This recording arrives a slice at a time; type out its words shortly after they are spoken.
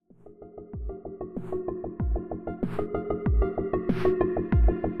Hey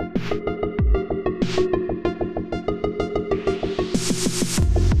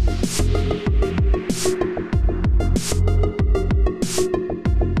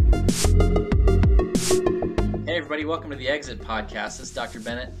everybody, welcome to the Exit Podcast. This is Dr.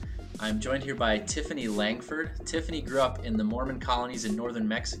 Bennett. I'm joined here by Tiffany Langford. Tiffany grew up in the Mormon colonies in northern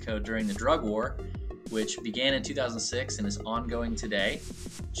Mexico during the drug war, which began in 2006 and is ongoing today.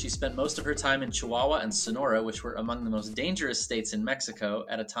 She spent most of her time in Chihuahua and Sonora, which were among the most dangerous states in Mexico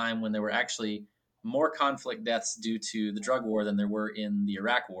at a time when there were actually more conflict deaths due to the drug war than there were in the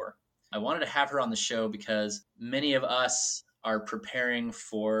Iraq war. I wanted to have her on the show because many of us are preparing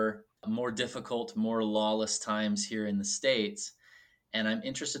for more difficult, more lawless times here in the States. And I'm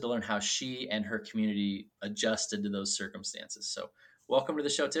interested to learn how she and her community adjusted to those circumstances. So welcome to the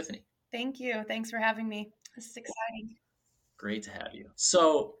show, Tiffany. Thank you. Thanks for having me. This is exciting. Great to have you.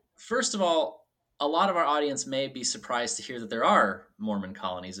 So first of all, a lot of our audience may be surprised to hear that there are Mormon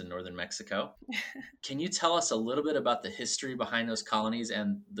colonies in northern Mexico. Can you tell us a little bit about the history behind those colonies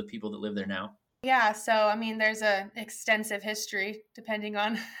and the people that live there now? Yeah, so there's an extensive history, depending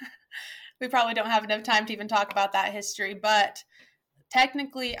on, we probably don't have enough time to even talk about that history, but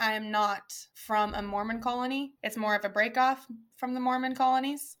technically I am not from a Mormon colony. It's more of a breakoff from the Mormon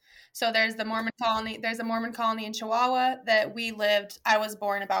colonies. So there's a Mormon colony in Chihuahua that we lived. I was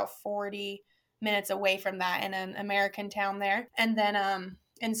born about 40 minutes away from that in an American town there. And then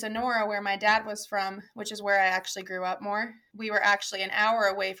in Sonora, where my dad was from, which is where I actually grew up more, we were actually an hour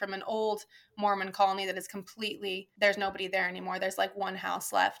away from an old Mormon colony that is there's nobody there anymore. There's like one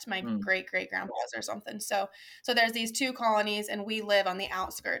house left, my great-great-grandpa's or something. So there's these two colonies, and we live on the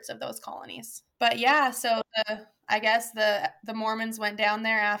outskirts of those colonies. But yeah, so I guess the Mormons went down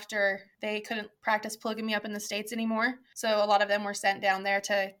there after they couldn't practice polygamy up in the States anymore. So a lot of them were sent down there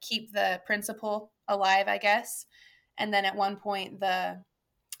to keep the principle alive, I guess. And then at one point,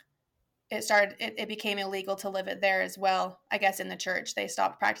 it became illegal to live it there as well. I guess in the church, they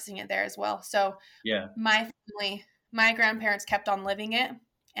stopped practicing it there as well. So yeah, my grandparents kept on living it.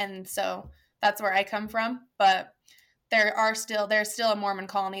 And so that's where I come from. But there's still a Mormon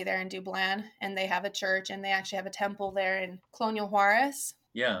colony there in Dublin, and they have a church, and they actually have a temple there in Colonial Juarez.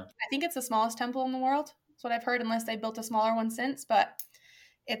 Yeah. I think it's the smallest temple in the world. That's what I've heard, unless they built a smaller one since. But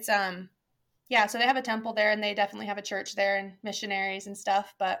it's, yeah, so they have a temple there, and they definitely have a church there and missionaries and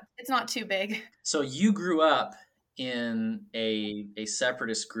stuff, but it's not too big. So you grew up in a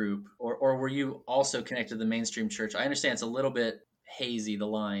separatist group, or were you also connected to the mainstream church? I understand it's a little bit hazy, the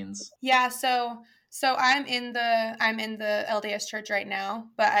lines. Yeah, so I'm in the LDS church right now,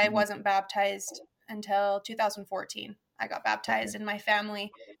 but I wasn't baptized until 2014. I got baptized, and my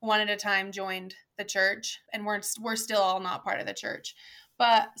family one at a time joined the church, and we're still all not part of the church.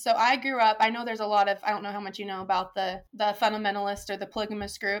 But so I grew up, I know there's a lot of, I don't know how much you know about the fundamentalist or the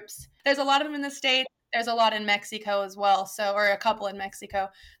polygamous groups. There's a lot of them in the States. There's a lot in Mexico as well. Or a couple in Mexico.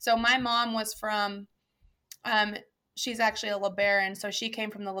 So my mom was from, she's actually a LeBaron. So she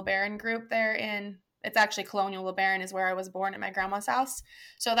came from the LeBaron group there it's actually Colonial LeBaron is where I was born at my grandma's house.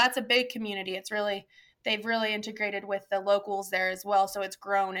 So that's a big community. They've really integrated with the locals there as well. So it's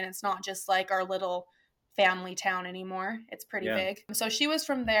grown, and it's not just like our little family town anymore. It's pretty big. So she was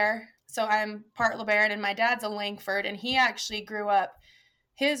from there. So I'm part LeBaron, and my dad's a Langford, and he actually grew up.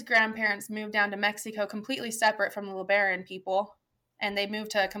 His grandparents moved down to Mexico completely separate from the LeBaron people, and they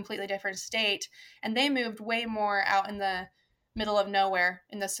moved to a completely different state, and they moved way more out in the middle of nowhere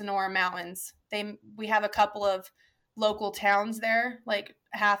in the Sonora Mountains. We have a couple of local towns there, like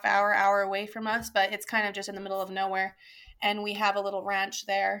hour away from us, but it's kind of just in the middle of nowhere, and we have a little ranch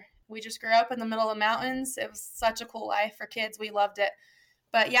there. We just grew up in the middle of mountains. It was such a cool life for kids. We loved it.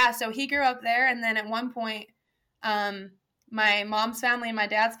 But yeah, so he grew up there. And then at one point, my mom's family and my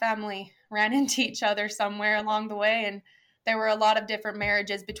dad's family ran into each other somewhere along the way. And there were a lot of different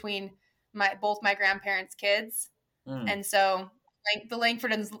marriages between both my grandparents' kids. And so the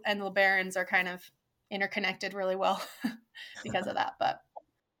Langford and LeBarons are kind of interconnected really well because of that. But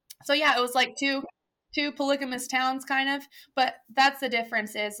so yeah, it was like two polygamous towns kind of, but that's the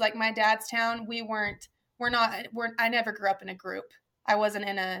difference is like my dad's town, I never grew up in a group. I wasn't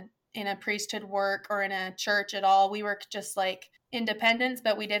in a priesthood work or in a church at all. We were just like independents,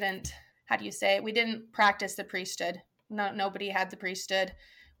 but we didn't practice the priesthood. Nobody had the priesthood.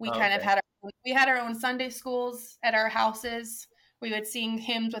 We kind of had our own Sunday schools at our houses. We would sing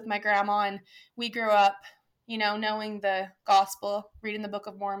hymns with my grandma, and we grew up, knowing the gospel, reading the Book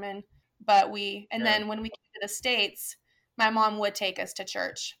of Mormon. But then when we came to the States, my mom would take us to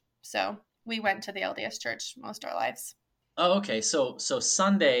church. So we went to the LDS church most of our lives. Oh, okay. So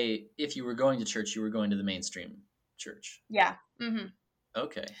Sunday, if you were going to church, you were going to the mainstream church. Yeah. Mm-hmm.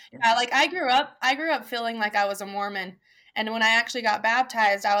 Okay. Yeah, Interesting. like I grew up feeling like I was a Mormon, and when I actually got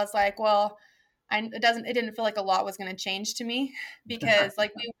baptized, I was like, well, it didn't feel like a lot was going to change to me because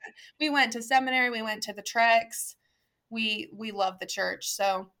like we went to seminary, we went to the treks, we loved the church,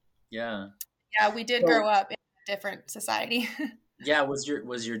 so Yeah. yeah, we did grow So up in a different society. yeah, was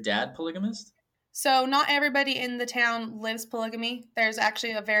your dad polygamist? So not everybody in the town lives polygamy. There's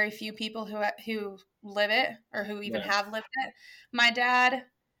actually a very few people who live it or who even Yeah. have lived it. My dad,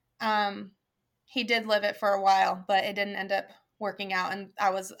 um, he did live it for a while, but it didn't end up working out, and I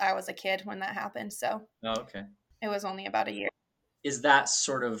was a kid when that happened, so Oh, okay. it was only about a year. Is that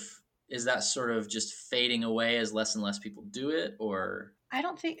sort of just fading away as less and less people do it, or I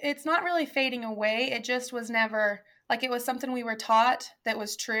don't think it's not really fading away. It just was never like it was something we were taught that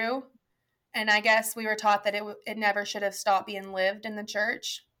was true, and I guess we were taught that it never should have stopped being lived in the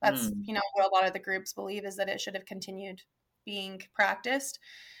church. That's Hmm. what a lot of the groups believe is that it should have continued being practiced.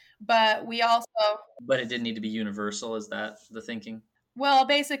 But we also, But it didn't need to be universal? Is that the thinking? well,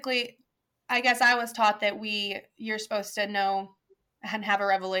 basically, I guess I was taught that you're supposed to know and have a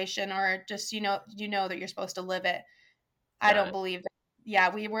revelation, or just you know that you're supposed to live it. I Got don't it. believe that. Yeah,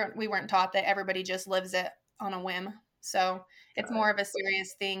 we weren't taught that everybody just lives it on a whim. So it's Got more of a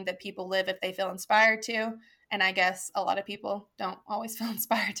serious thing that people live if they feel inspired to. And I guess a lot of people don't always feel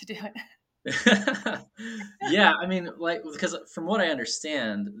inspired to do it. it. Yeah, I mean, like, because from what I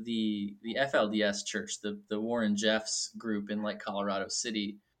understand, the FLDS church, the Warren Jeffs group in like Colorado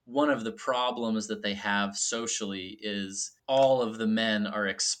City, one of the problems that they have socially is all of the men are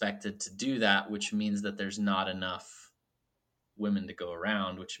expected to do that, which means that there's not enough women to go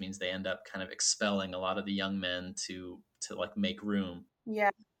around, which means they end up kind of expelling a lot of the young men to like make room. Yeah.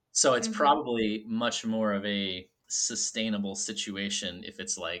 So it's Hmm. probably much more of a sustainable situation if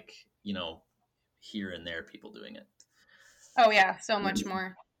it's like, here and there people doing it. Oh, yeah. So much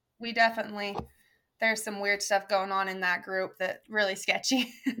more. We definitely, there's some weird stuff going on in that group that really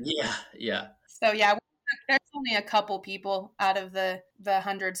sketchy. Yeah, yeah, So, yeah, there's only a couple people out of the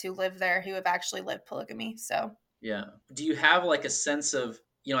hundreds who live there who have actually lived polygamy. So, yeah. Do you have like a sense of,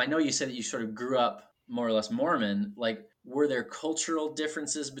 I know you said that you sort of grew up more or less Mormon, like were there cultural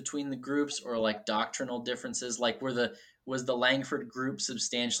differences between the groups or like doctrinal differences? Like was the Langford group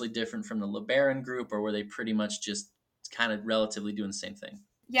substantially different from the LeBaron group, or were they pretty much just kind of relatively doing the same thing?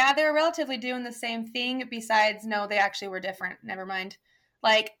 yeah, they were relatively doing the same thing. Besides, no, they actually were different. Never mind.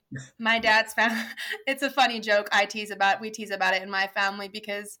 Like my dad's family, it's a funny joke. We tease about it in my family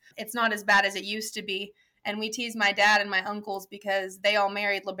because it's not as bad as it used to be. And we tease my dad and my uncles because they all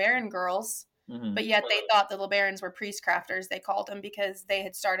married LeBaron girls, Hmm. but yet they thought the LeBarons were priest crafters. They called them because they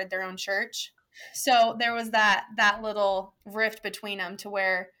had started their own church. So there was that little rift between them to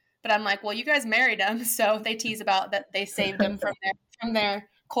where. But I'm like, well, you guys married them, so they tease about that they saved them from their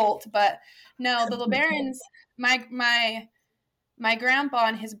cult. But no, the LeBarons, my grandpa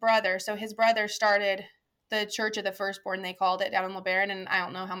and his brother. So his brother started the Church of the Firstborn, they called it, down in LeBaron. And I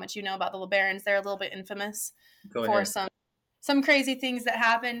don't know how much you know about the LeBarons. They're a little bit infamous Go for ahead. some crazy things that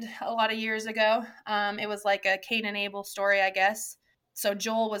happened a lot of years ago. It was like a Cain and Abel story, I guess. So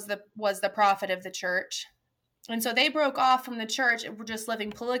Joel was the prophet of the church. And so they broke off from the church, were just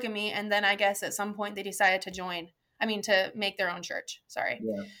living polygamy, and then I guess at some point they decided to make their own church. Sorry.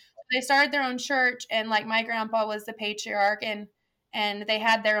 Yeah. They started their own church, and like my grandpa was the patriarch, and they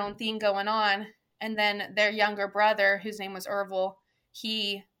had their own thing going on. And then their younger brother, whose name was Ervil,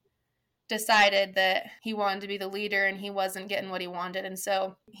 he decided that he wanted to be the leader and he wasn't getting what he wanted. And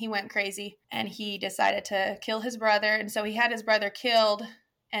so he went crazy and he decided to kill his brother. And so he had his brother killed.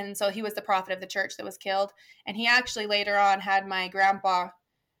 And so he was the prophet of the church that was killed. And he actually later on had my grandpa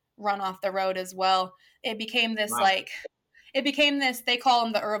run off the road as well. It became this Wow. they call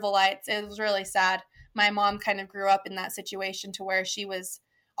them the Ervilites. It was really sad. My mom kind of grew up in that situation to where she was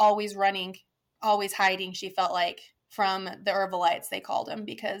always running, always hiding, she felt like, from the Ervilites, they called them,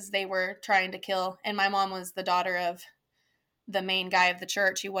 because they were trying to kill. And my mom was the daughter of the main guy of the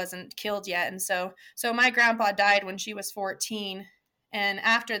church who wasn't killed yet. And so my grandpa died when she was 14. And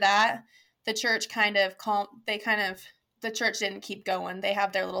after that, the church the church didn't keep going. They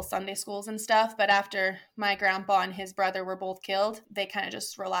have their little Sunday schools and stuff. But after my grandpa and his brother were both killed, they kind of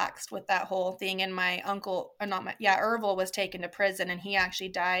just relaxed with that whole thing. And my uncle, or not my, yeah, Ervil was taken to prison, and he actually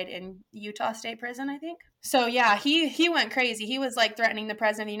died in Utah State Prison, I think. So yeah, he went crazy. He was like threatening the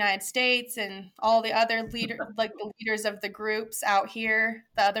president of the United States and all the other the leaders of the groups out here,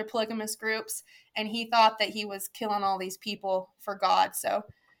 the other polygamous groups. And he thought that he was killing all these people for God. So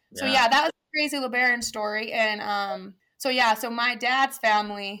Yeah. yeah, that was a crazy LeBaron story. And So my dad's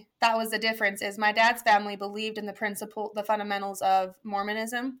family, that was the difference, is my dad's family believed in the fundamentals of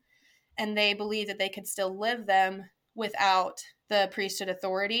Mormonism, and they believed that they could still live them without the priesthood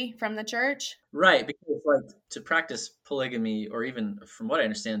authority from the church. Right, because like to practice polygamy, or even from what I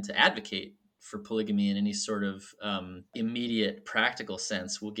understand, to advocate for polygamy in any sort of immediate practical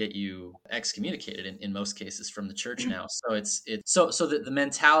sense will get you excommunicated in most cases from the church now. So so that the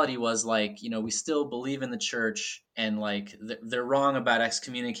mentality was like, we still believe in the church, and like they're wrong about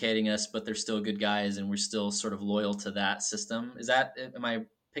excommunicating us, but they're still good guys, and we're still sort of loyal to that system. Am I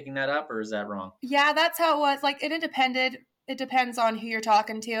picking that up, or is that wrong? Yeah, that's how it was. Like it depends on who you're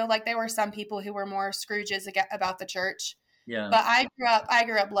talking to. Like there were some people who were more Scrooges about the church. Yeah. But I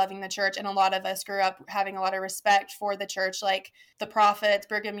grew up loving the church, and a lot of us grew up having a lot of respect for the church, like the prophets,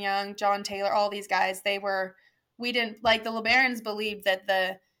 Brigham Young, John Taylor, all these guys. We didn't like the LeBarons believed that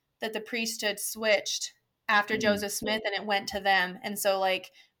the priesthood switched after Mm. Joseph Smith and it went to them. And so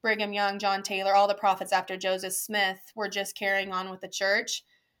like Brigham Young, John Taylor, all the prophets after Joseph Smith were just carrying on with the church.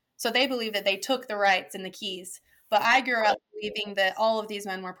 So they believed that they took the rights and the keys. But I grew up believing that all of these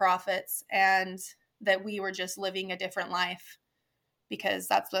men were prophets and that we were just living a different life because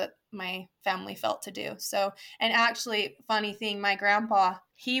that's what my family felt to do. So, and actually, funny thing, my grandpa,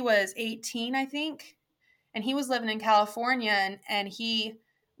 he was 18, I think, and he was living in California, and he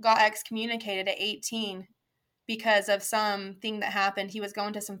got excommunicated at 18 because of something that happened. He was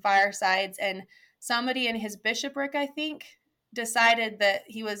going to some firesides, and somebody in his bishopric, I think, decided that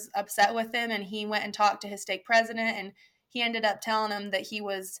he was upset with him, and he went and talked to his stake president, and he ended up telling him that he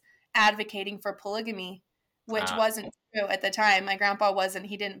was advocating for polygamy, which Ah, wasn't true at the time. My grandpa wasn't,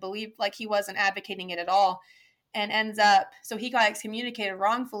 he didn't believe, like he wasn't advocating it at all, and ends up, so he got excommunicated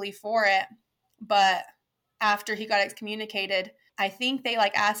wrongfully for it. But after he got excommunicated, I think they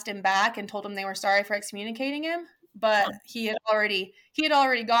like asked him back and told him they were sorry for excommunicating him, but huh. he had already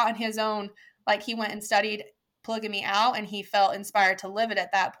gotten his own, like he went and studied polygamy out, and he felt inspired to live it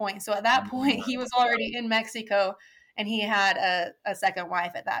at that point. So at that point he was already in Mexico, and he had a second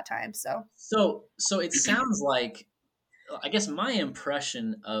wife at that time. So So it sounds like, I guess my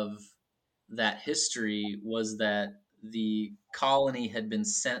impression of that history was that the colony had been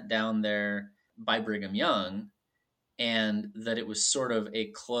sent down there by Brigham Young, and that it was sort of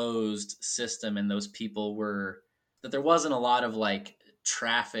a closed system, and those people were, that there wasn't a lot of like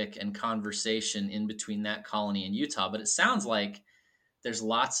traffic and conversation in between that colony and Utah. But it sounds like there's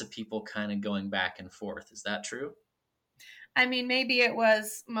lots of people kind of going back and forth. Is that true? I mean, maybe it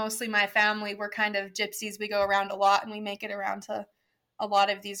was mostly my family. We're kind of gypsies. We go around a lot, and we make it around to a lot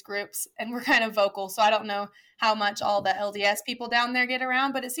of these groups, and we're kind of vocal. So I don't know how much all the LDS people down there get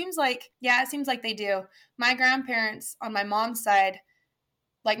around, but it seems like, yeah, it seems like they do. My grandparents on my mom's side,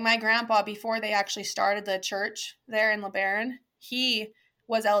 like my grandpa, before they actually started the church there in LeBaron, he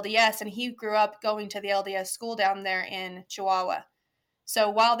was LDS, and he grew up going to the LDS school down there in Chihuahua. So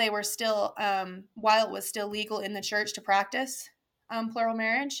while it was still legal in the church to practice plural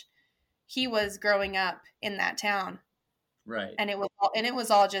marriage, he was growing up in that town, Right. and it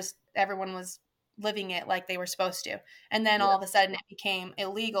was all just everyone was living it like they were supposed to, and then Yeah. all of a sudden it became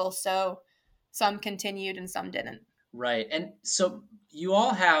illegal. So some continued and some didn't. Right. And so you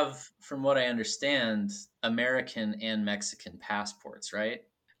all have, from what I understand, American and Mexican passports, right?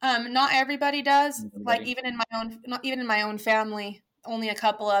 Not everybody does. Like Everybody. even in my own, not even in my own family, only a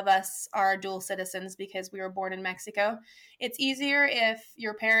couple of us are dual citizens because we were born in Mexico. It's easier if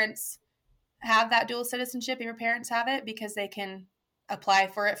your parents have that dual citizenship, if your parents have it, because they can apply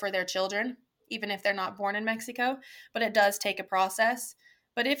for it for their children, even if they're not born in Mexico. But it does take a process.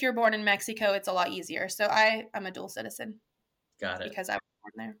 But if you're born in Mexico, it's a lot easier. So I'm a dual citizen Got it. because I was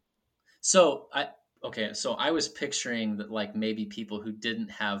born there. So so I was picturing that like maybe people who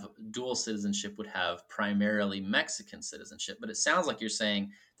didn't have dual citizenship would have primarily Mexican citizenship, but it sounds like you're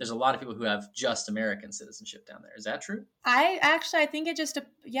saying there's a lot of people who have just American citizenship down there. Is that true? I think it just,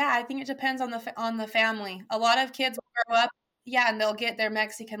 yeah, I think it depends on the family. A lot of kids will grow up, yeah, and they'll get their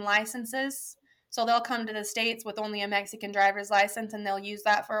Mexican licenses. So they'll come to the States with only a Mexican driver's license, and they'll use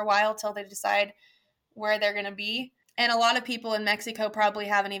that for a while till they decide where they're going to be. And a lot of people in Mexico probably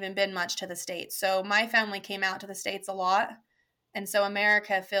haven't even been much to the States. So my family came out to the States a lot. And so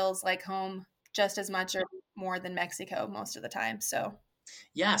America feels like home just as much or more than Mexico most of the time. So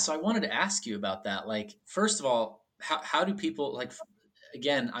Yeah, so I wanted to ask you about that. Like, first of all, how do people like?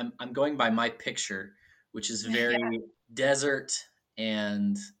 Again, I'm going by my picture, which is yeah. very desert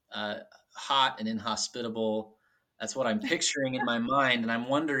and hot and inhospitable. That's what I'm picturing in my mind, and I'm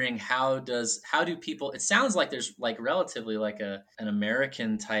wondering how do people? It sounds like there's like relatively like an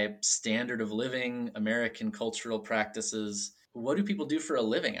American type standard of living, American cultural practices. What do people do for a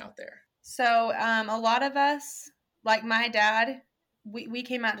living out there? So a lot of us, like my dad, we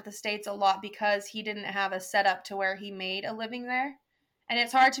came out to the States a lot because he didn't have a setup to where he made a living there. And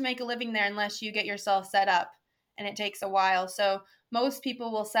it's hard to make a living there unless you get yourself set up, and it takes a while. So most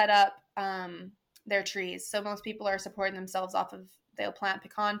people will set up their trees. So most people are supporting themselves off of, they'll plant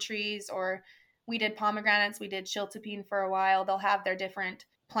pecan trees, or we did pomegranates, we did chiltepine for a while. They'll have their different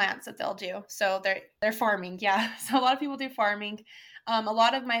plants that they'll do. So they're farming, yeah. So a lot of people do farming. A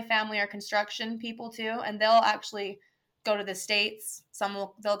lot of my family are construction people too, and they'll actually go to the States.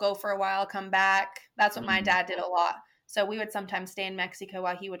 They'll go for a while, come back. That's what my Mm. dad did a lot. So we would sometimes stay in Mexico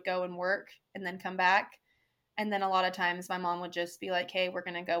while he would go and work and then come back. And then a lot of times my mom would just be like, "Hey, we're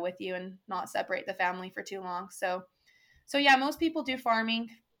going to go with you and not separate the family for too long." So yeah, most people do farming,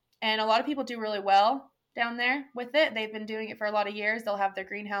 and a lot of people do really well down there with it. They've been doing it for a lot of years. They'll have their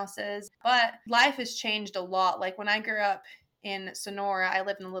greenhouses, but life has changed a lot. Like when I grew up in Sonora, I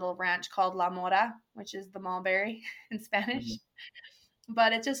lived in a little ranch called La Mora, which is the mulberry in Spanish. Mhm.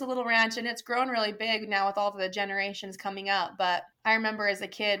 But it's just a little ranch, and it's grown really big now with all of the generations coming up. But I remember as a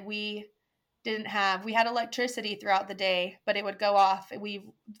kid, we had electricity throughout the day, but it would go off. We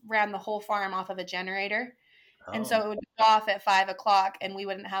ran the whole farm off of a generator. And so Oh, it would go off at 5 o'clock, and we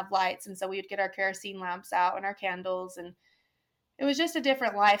wouldn't have lights. And so we would get our kerosene lamps out and our candles. And it was just a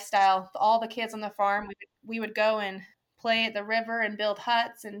different lifestyle. All the kids on the farm, we would go and play at the river and build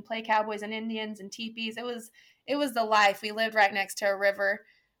huts and play cowboys and Indians and teepees. It was the life. We lived right next to a river.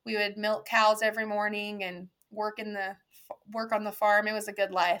 We would milk cows every morning and work on the farm. It was a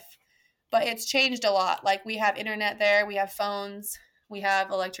good life. But it's changed a lot. Like we have internet there, we have phones, we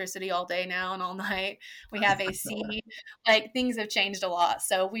have electricity all day now and all night. We have AC. Like things have changed a lot.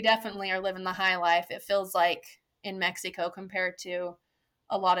 So we definitely are living the high life. It feels like in Mexico compared to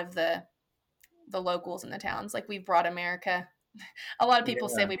a lot of the locals in the towns. Like we've brought America. A lot of people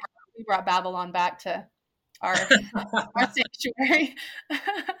say yeah. we brought Babylon back to our sanctuary.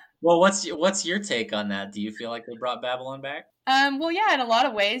 Well, what's your take on that? Do you feel like they brought Babylon back? Well, yeah, in a lot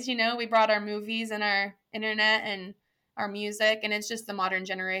of ways, we brought our movies and our internet and our music, and it's just the modern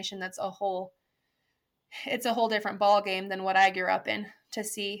generation it's a whole different ball game than what I grew up in to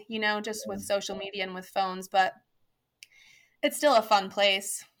see, just with social media and with phones. But it's still a fun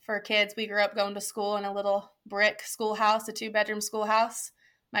place for kids. We grew up going to school in a little brick schoolhouse, a 2-bedroom schoolhouse.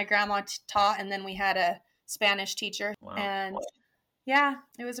 My grandma taught, and then we had a Spanish teacher. Wow. And yeah,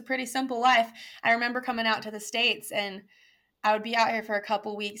 it was a pretty simple life. I remember coming out to the States, and I would be out here for a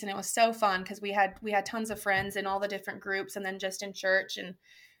couple weeks, and it was so fun because we had tons of friends in all the different groups, and then just in church,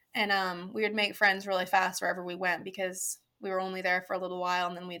 and we would make friends really fast wherever we went because we were only there for a little while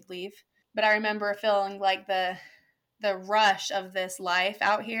and then we'd leave. But I remember feeling like the rush of this life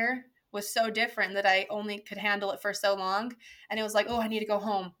out here was so different that I only could handle it for so long. And it was like, oh, I need to go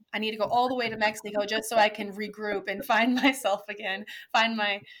home. I need to go all the way to Mexico just so I can regroup and find myself again, find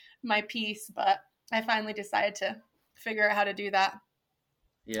my peace. But I finally decided to figure out how to do that out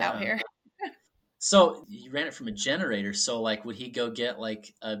Yeah. here. So you ran it from a generator. So like, would he go get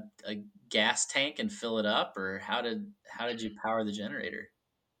like a gas tank and fill it up, or how did you power the generator?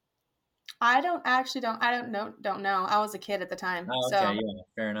 I don't know. I was a kid at the time. Oh, okay, So yeah,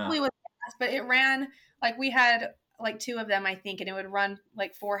 fair enough. probably was gas, but it ran like we had like two of them, I think, and it would run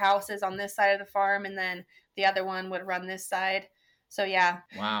like 4 houses on this side of the farm, and then the other one would run this side. So yeah,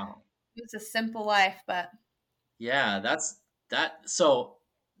 Wow. it was a simple life, but Yeah, so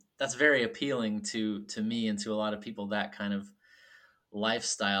that's very appealing to me and to a lot of people, that kind of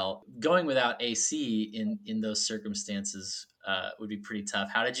lifestyle. Going without AC in those circumstances would be pretty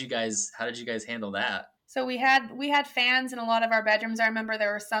tough. How did you guys handle that? so we had fans in a lot of our bedrooms. I remember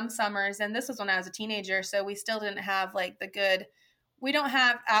there were some summers, and this was when I was a teenager, so we still didn't have like we don't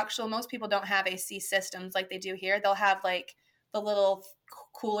have most people don't have AC systems like they do here. They'll have like the little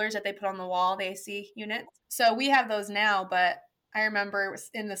coolers that they put on the wall, the AC units. So we have those now, but I remember it was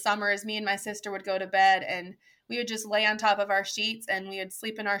in the summers, me and my sister would go to bed, and we would just lay on top of our sheets, and we would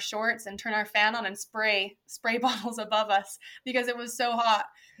sleep in our shorts and turn our fan on and spray bottles above us because it was so hot.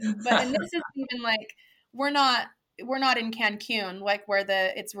 And this is even like we're not we're not in Cancun, like where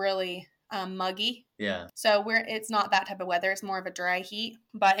it's really muggy. Yeah. So it's not that type of weather. It's more of a dry heat,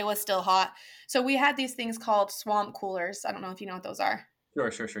 but it was still hot. So we had these things called swamp coolers. I don't know if you know what those are.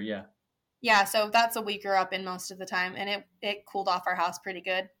 Sure. Yeah. Yeah, so that's what we grew up in most of the time, and it cooled off our house pretty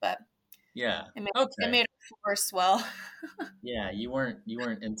good, but Yeah. it made Okay. our Force well. Yeah, you weren't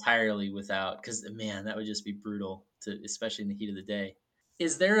entirely without, because man, that would just be brutal to, especially in the heat of the day.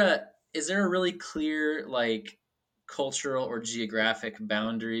 Is there a is there a really clear like cultural or geographic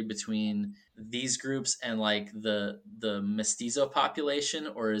boundary between these groups and like the mestizo population,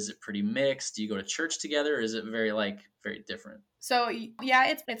 or is it pretty mixed? Do you go to church together, or is it very different? So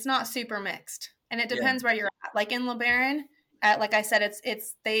yeah, it's not super mixed, and it Yeah, depends where you're at. Like in LeBaron, like I said,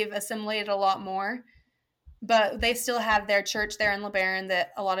 it's they've assimilated a lot more, but they still have their church there in LeBaron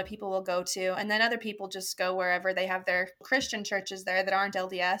that a lot of people will go to, and then other people just go wherever they have their Christian churches there that aren't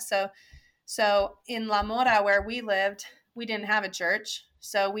LDS. So in La Mora, where we lived, we didn't have a church,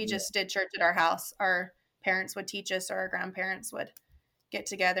 so we yeah, just did church at our house. Our parents would teach us, or our grandparents would get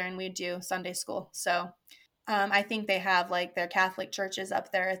together, and we'd do Sunday school. So I think they have like their Catholic churches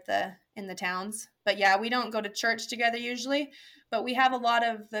up there at the in the towns. But yeah, we don't go to church together usually, but we have a lot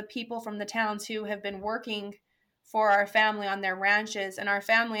of the people from the towns who have been working for our family on their ranches, and our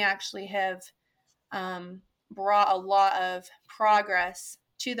family actually have brought a lot of progress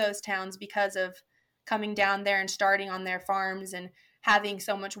to those towns because of coming down there and starting on their farms and having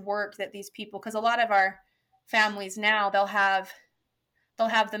so much work that these people, because a lot of our families now they'll have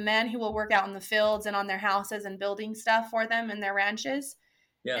the men who will work out in the fields and on their houses and building stuff for them in their ranches,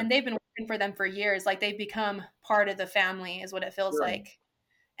 yeah. and they've been working for them for years. Like they've become part of the family is what it feels Sure. like.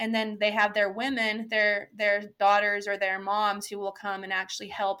 And then they have their women, their daughters or their moms who will come and actually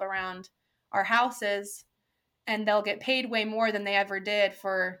help around our houses, and they'll get paid way more than they ever did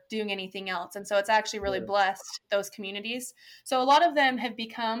for doing anything else. And so it's actually really Sure. blessed, those communities. So a lot of them have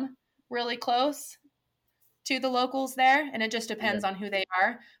become really close to the locals there, and it just Yeah. depends on who they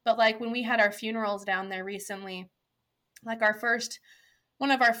are. But like when we had our funerals down there recently, like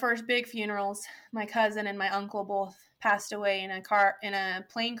one of our first big funerals, my cousin and my uncle both passed away in a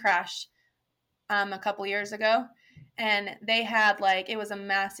plane crash a couple years ago, and they had like it was a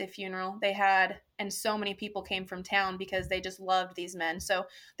massive funeral. They had and so many people came from town because they just loved these men. So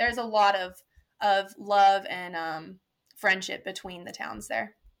there's a lot of love and friendship between the towns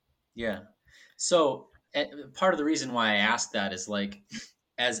there. Yeah. So part of the reason why I asked that is like,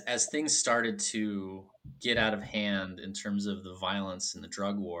 as things started to get out of hand in terms of the violence and the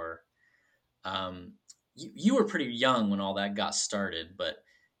drug war, um, you were pretty young when all that got started, but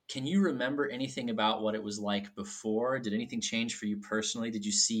can you remember anything about what it was like before? Did anything change for you personally? Did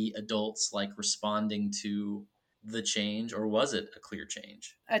you see adults like responding to the change, or was it a clear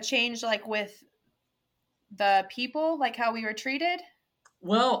change? A change like with the people, like how we were treated.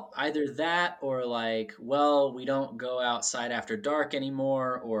 Well, either that or like, well, we don't go outside after dark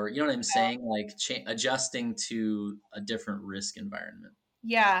anymore, or you know what I'm saying, like adjusting to a different risk environment.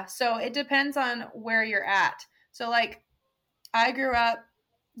 Yeah, so it depends on where you're at. So like I grew up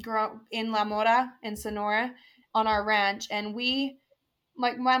in La Mora in Sonora on our ranch, and we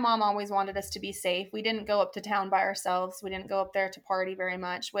like my mom always wanted us to be safe. We didn't go up to town by ourselves. We didn't go up there to party very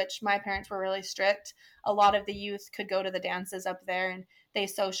much, which my parents were really strict. A lot of the youth could go to the dances up there, and they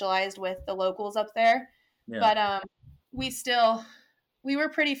socialized with the locals up there. Yeah. But we still we were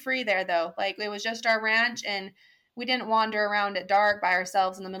pretty free there though. Like it was just our ranch, and we didn't wander around at dark by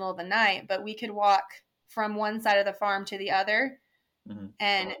ourselves in the middle of the night, but we could walk from one side of the farm to the other Hmm.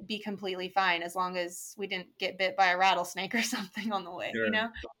 and be completely fine as long as we didn't get bit by a rattlesnake or something on the way, you Sure. know?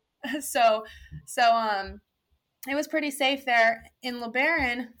 So so it was pretty safe there in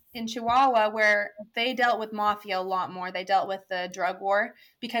LeBaron in Chihuahua, where they dealt with mafia a lot more. They dealt with the drug war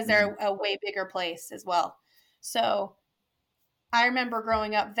because Hmm. they're a way bigger place as well. So I remember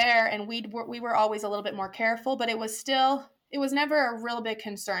growing up there, and we were always a little bit more careful, but it was never a real big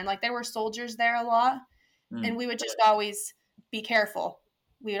concern. Like there were soldiers there a lot, and Mm. we would just always be careful.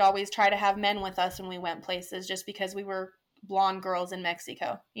 We would always try to have men with us when we went places, just because we were blonde girls in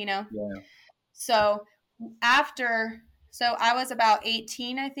Mexico, you know. Yeah. So after, so I was about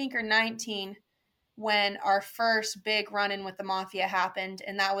 18, I think, or 19 when our first big run-in with the mafia happened,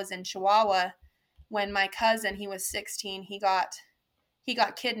 and that was in Chihuahua when my cousin, he was 16, he got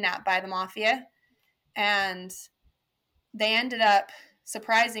kidnapped by the mafia, and they ended up,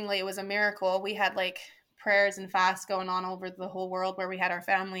 surprisingly, it was a miracle. We had like prayers and fasts going on over the whole world where we had our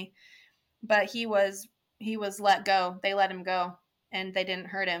family, but he was let go. They let him go, and they didn't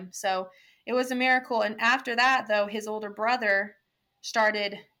hurt him. So it was a miracle. And after that, though, his older brother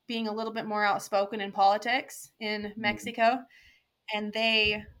started being a little bit more outspoken in politics in Mm. Mexico, and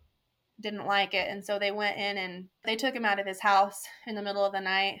they didn't like it. And so they went in and they took him out of his house in the middle of the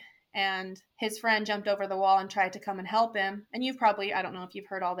night. And his friend jumped over the wall and tried to come and help him. And you've probably, I don't know if you've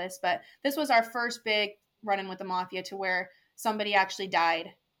heard all this, but this was our first big run in with the mafia to where somebody actually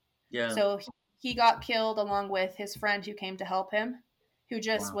died. Yeah. So he got killed along with his friend who came to help him, who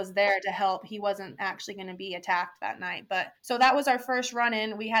just Wow. was there to help. He wasn't actually going to be attacked that night. But so that was our first run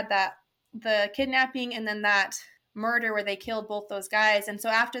in. We had the kidnapping and then that murder where they killed both those guys. And so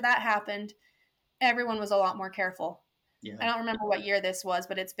after that happened, everyone was a lot more careful. Yeah. I don't remember what year this was,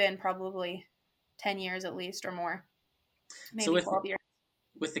 but it's been probably 10 years at least or more, So maybe 12 years.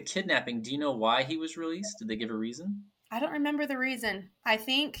 with the kidnapping, do you know why he was released? Did they give a reason? I don't remember the reason. I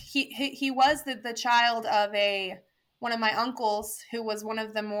think he was the child of one of my uncles who was one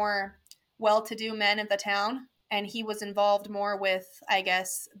of the more well-to-do men of the town, and he was involved more with, I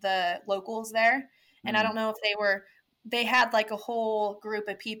guess, the locals there. And I don't know if they had like a whole group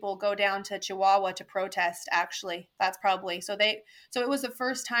of people go down to Chihuahua to protest, actually. That's probably so it was the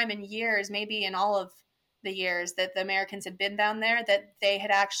first time in years, maybe in all of the years that the Americans had been down there, that they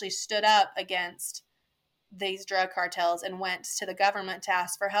had actually stood up against these drug cartels and went to the government to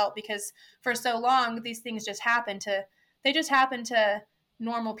ask for help, because for so long these things just happened to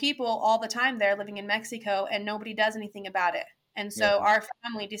normal people all the time there living in Mexico, and nobody does anything about it. And Yeah. so our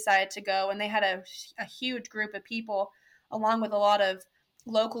family decided to go, and they had a huge group of people along with a lot of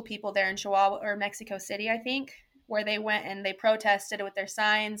local people there in Chihuahua or Mexico City, I think, where they went and they protested with their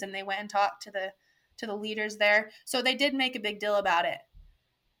signs, and they went and talked to the leaders there. So they did make a big deal about it.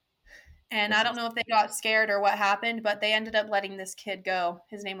 And I don't know if they got scared or what happened, but they ended up letting this kid go.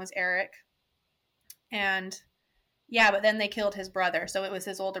 His name was Eric. And yeah, but then they killed his brother. So it was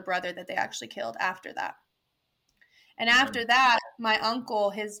his older brother that they actually killed after that. And after that, my uncle,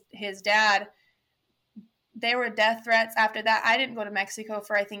 his dad, they were death threats after that. I didn't go to Mexico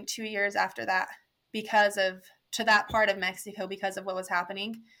for, I think, 2 years after that to that part of Mexico because of what was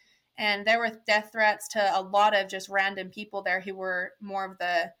happening. And there were death threats to a lot of just random people there who were more of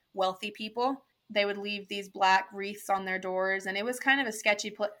the wealthy people. They would leave these black wreaths on their doors, and it was kind of a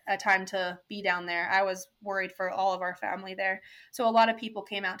sketchy time to be down there. I was worried for all of our family there. So a lot of people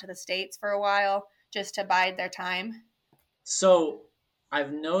came out to the States for a while just to bide their time. So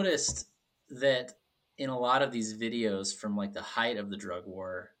I've noticed that in a lot of these videos from like the height of the drug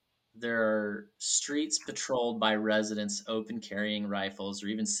war, there are streets patrolled by residents open carrying rifles or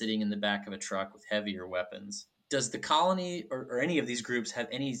even sitting in the back of a truck with heavier weapons. Does the colony or any of these groups have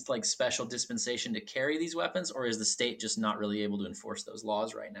any like special dispensation to carry these weapons, or is the state just not really able to enforce those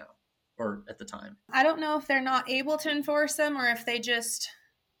laws right now or at the time? I don't know if they're not able to enforce them or if they just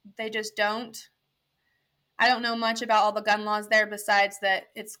don't. I don't know much about all the gun laws there besides that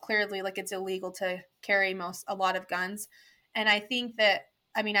it's clearly like it's illegal to carry a lot of guns. And I think that,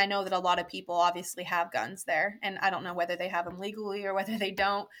 I mean, I know that a lot of people obviously have guns there, and I don't know whether they have them legally or whether they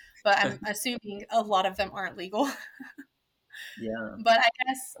don't, but I'm assuming a lot of them aren't legal. Yeah. But I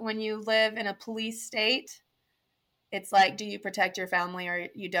guess when you live in a police state, it's like, do you protect your family or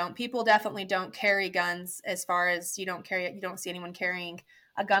you don't? People definitely don't carry guns, as far as you don't see anyone carrying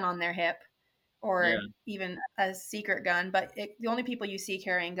a gun on their hip or even a secret gun. But the only people you see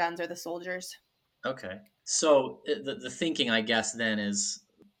carrying guns are the soldiers. Okay. So the thinking, I guess, then is,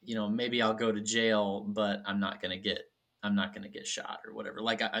 maybe I'll go to jail, but I'm not gonna get shot or whatever.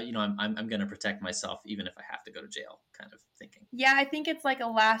 Like I'm gonna protect myself even if I have to go to jail, kind of thinking. Yeah, I think it's like a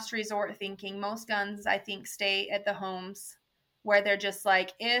last resort thinking. Most guns, I think, stay at the homes where they're just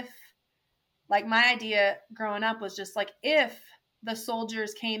like, like my idea growing up was just like, if the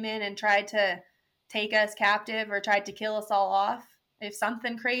soldiers came in and tried to take us captive or tried to kill us all off, if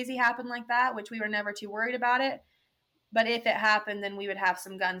something crazy happened like that, which we were never too worried about it, but if it happened, then we would have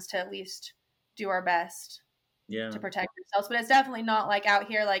some guns to at least do our best to protect ourselves. But it's definitely not like out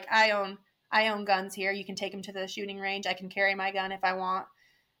here, like I own guns here. You can take them to the shooting range. I can carry my gun if I want.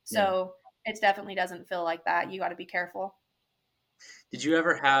 So it definitely doesn't feel like that. You got to be careful. Did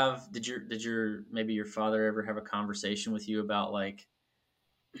your maybe your father ever have a conversation with you about like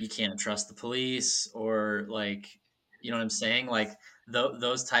you can't trust the police, or like, you know what I'm saying? Like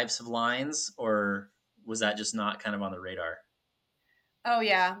those types of lines, or was that just not kind of on the radar? Oh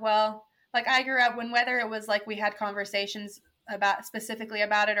yeah. Well, like I grew up when, whether it was like we had conversations about specifically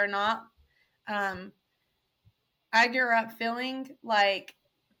about it or not, um, I grew up feeling like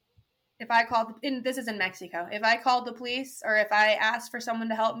if I called, this is in Mexico, if I called the police or if I asked for someone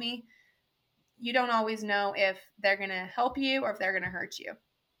to help me, you don't always know if they're going to help you or if they're going to hurt you.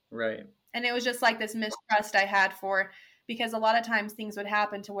 Right. And it was just like this mistrust I had because a lot of times things would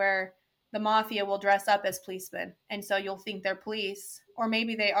happen to where the mafia will dress up as policemen. And so you'll think they're police, or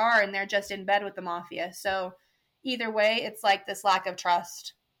maybe they are and they're just in bed with the mafia. So either way, it's like this lack of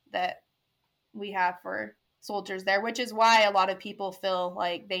trust that we have for soldiers there, which is why a lot of people feel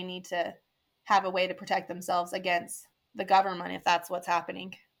like they need to have a way to protect themselves against the government if that's what's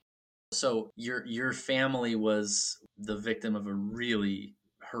happening. So your family was the victim of a really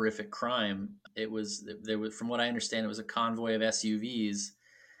horrific crime. There was, from what I understand, it was a convoy of SUVs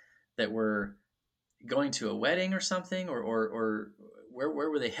that were going to a wedding or something, or where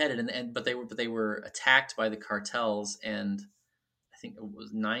were they headed? And but they were attacked by the cartels, and I think it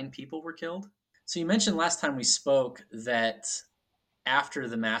was 9 people were killed. So you mentioned last time we spoke that after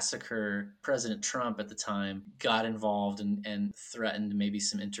the massacre, President Trump at the time got involved and threatened maybe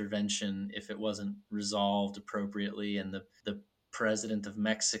some intervention if it wasn't resolved appropriately. And the president of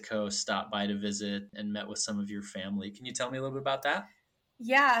Mexico stopped by to visit and met with some of your family. Can you tell me a little bit about that?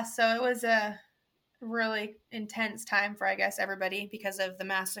 Yeah, so it was a really intense time for, I guess, everybody because of the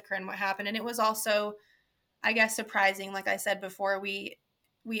massacre and what happened. And it was also, I guess, surprising. Like I said before, we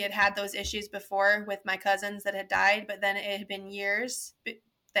had those issues before with my cousins that had died, but then it had been years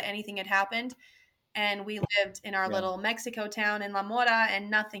that anything had happened. And we lived in our Yeah. little Mexico town in La Mora, and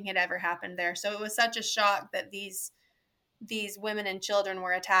nothing had ever happened there. So it was such a shock that these women and children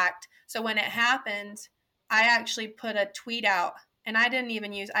were attacked. So when it happened, I actually put a tweet out, and I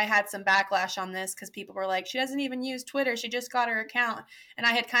had some backlash on this because people were like, she doesn't even use Twitter. She just got her account. And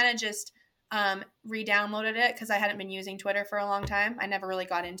I had kind of just re-downloaded it because I hadn't been using Twitter for a long time. I never really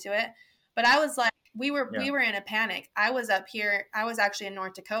got into it. But I was like, we were in a panic. I was up here. I was actually in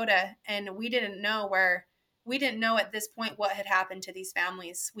North Dakota, and we didn't know at this point what had happened to these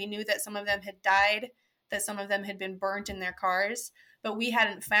families. We knew that some of them had died, that some of them had been burnt in their cars, but we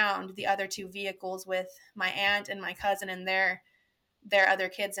hadn't found the other 2 vehicles with my aunt and my cousin and their other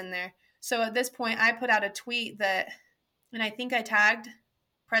kids in there. So at this point, I put out a tweet and I think I tagged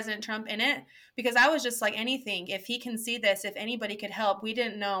President Trump in it because I was just like, anything, if he can see this, if anybody could help. We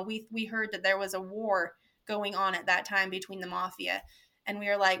didn't know. We heard that there was a war going on at that time between the mafia, and we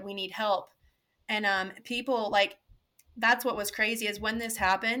were like, we need help. And people, like, that's what was crazy is when this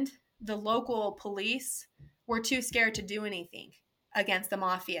happened, the local police were too scared to do anything against the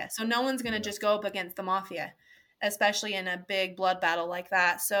mafia. So no one's going to just go up against the mafia, especially in a big blood battle like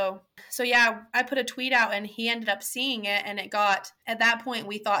that. So yeah, I put a tweet out and he ended up seeing it, and at that point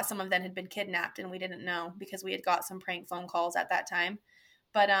we thought some of them had been kidnapped and we didn't know because we had got some prank phone calls at that time.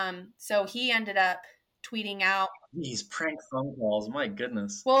 But so he ended up tweeting out. These prank phone calls, my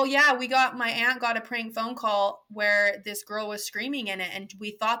goodness. Well, yeah, my aunt got a prank phone call where this girl was screaming in it, and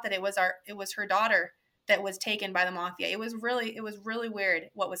we thought that it was her daughter that was taken by the mafia. It was really weird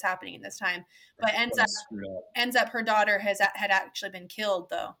what was happening at this time. But ends up her daughter had actually been killed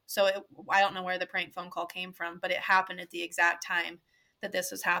though. So I don't know where the prank phone call came from, but it happened at the exact time that this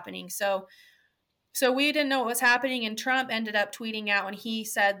was happening. So we didn't know what was happening, and Trump ended up tweeting out when he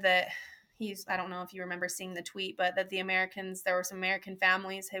said that I don't know if you remember seeing the tweet, but that there were some American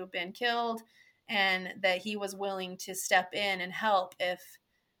families who had been killed, and that he was willing to step in and help if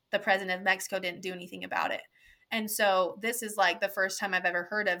the president of Mexico didn't do anything about it. And so this is like the first time I've ever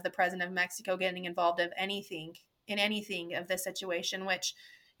heard of the president of Mexico getting involved in anything of this situation, which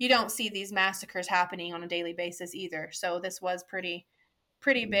you don't see these massacres happening on a daily basis either. So this was pretty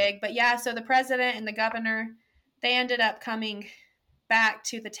big. But yeah, so the president and the governor, they ended up coming back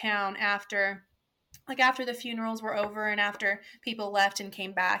to the town after the funerals were over and after people left and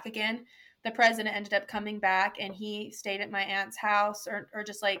came back again. The president ended up coming back, and he stayed at my aunt's house, or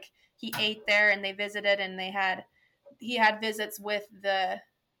just like he ate there, and they visited, and he had visits with the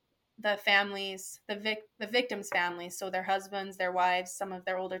families, the victims' families, so their husbands, their wives, some of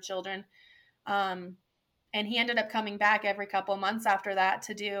their older children. And he ended up coming back every couple of months after that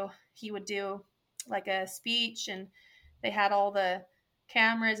he would do like a speech, and they had all the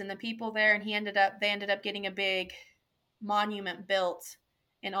cameras and the people there, and they ended up getting a big monument built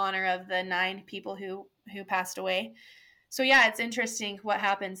in honor of the 9 people who passed away. So yeah, it's interesting what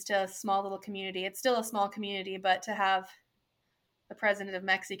happens to a small little community. It's still a small community, but to have the president of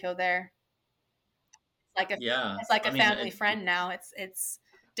Mexico there, it's like a family friend now. It's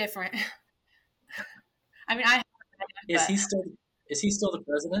different. I mean, is he still the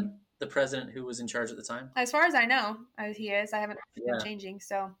president? The president who was in charge at the time? As far as I know, he is. I haven't seen him changing.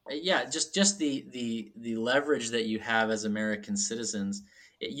 So yeah, just the leverage that you have as American citizens.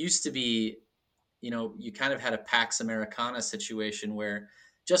 It used to be, you kind of had a Pax Americana situation where,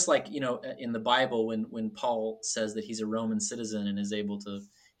 just like, in the Bible, when Paul says that he's a Roman citizen and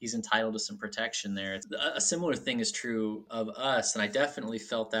he's entitled to some protection there. A similar thing is true of us, and I definitely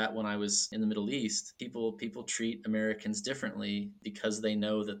felt that when I was in the Middle East. People treat Americans differently because they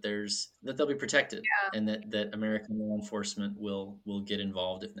know that they'll be protected, and that American law enforcement will get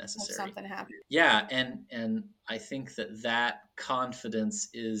involved if necessary. If something happens. Yeah, and I think that confidence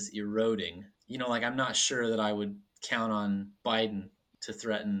is eroding. Like, I'm not sure that I would count on Biden to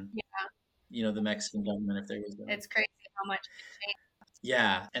threaten the Mexican government if there was one. It's crazy how much it changed.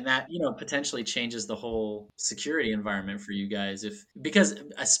 Yeah, and that, potentially changes the whole security environment for you guys because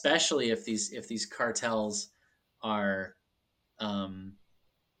especially if these cartels are um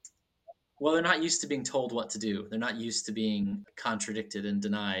well, they're not used to being told what to do. They're not used to being contradicted and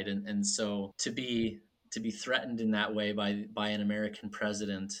denied, and so to be threatened in that way by an American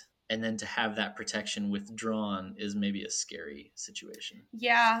president and then to have that protection withdrawn is maybe a scary situation.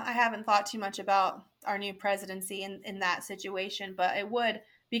 Yeah, I haven't thought too much about our new presidency in that situation, but it would,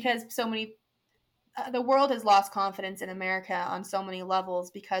 because so many the world has lost confidence in America on so many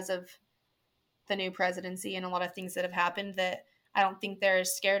levels because of the new presidency and a lot of things that have happened, that I don't think they're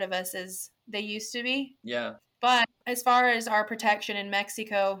as scared of us as they used to be. Yeah. But as far as our protection in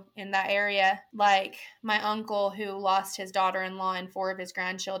Mexico, in that area, like my uncle who lost his daughter-in-law and 4 of his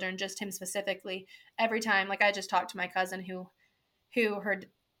grandchildren, just him specifically, every time, like I just talked to my cousin who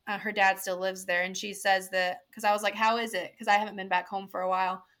her dad still lives there, and she says that, because I was like, how is it, because I haven't been back home for a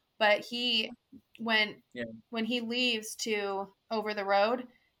while, but he when Yeah. when he leaves to over the road,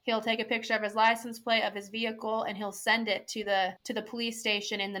 he'll take a picture of his license plate of his vehicle and he'll send it to the police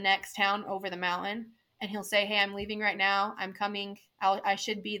station in the next town over the mountain, and he'll say, hey, I'm leaving right now, I'm coming, I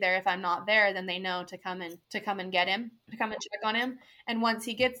should be there. If I'm not there, then they know to come and get him, to come and check on him. And once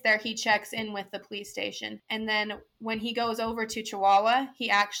he gets there, he checks in with the police station. And then when he goes over to Chihuahua, he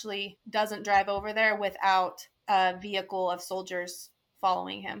actually doesn't drive over there without a vehicle of soldiers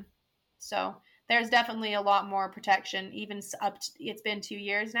following him. So there's definitely a lot more protection, even it's been 2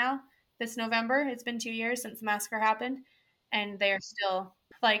 years now. This November, it's been 2 years since the massacre happened, and they're still,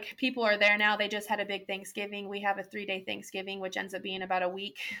 like, people are there now. They just had a big Thanksgiving. We have a 3-day Thanksgiving, which ends up being about a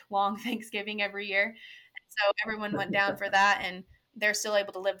week long Thanksgiving every year. And so everyone went down for that, and they're still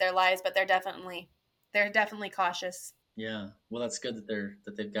able to live their lives, but they're definitely cautious. Yeah. Well, that's good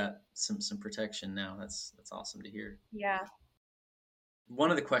that they've got some protection now. That's awesome to hear. Yeah. One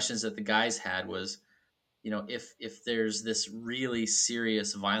of the questions that the guys had was, if there's this really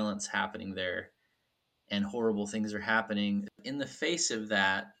serious violence happening there and horrible things are happening, in the face of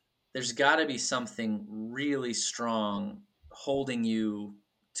that, there's got to be something really strong holding you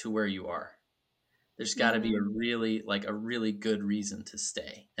to where you are. There's got to be a really good reason to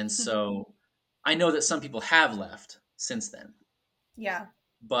stay. And so I know that some people have left since then. Yeah.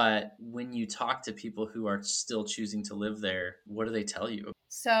 But when you talk to people who are still choosing to live there, what do they tell you?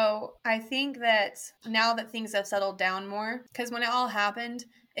 So I think that now that things have settled down more, because when it all happened,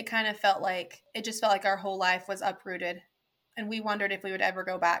 it just felt like our whole life was uprooted. And we wondered if we would ever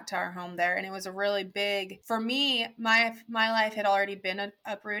go back to our home there. And it was a really big, for me, my life had already been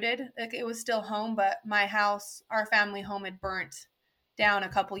uprooted. Like, it was still home, but my house, our family home, had burnt down a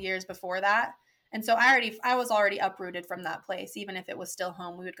couple years before that. And so I was already uprooted from that place. Even if it was still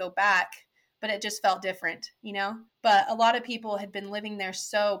home, we would go back, but it just felt different, But a lot of people had been living there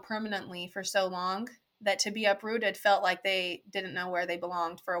so permanently for so long that to be uprooted felt like they didn't know where they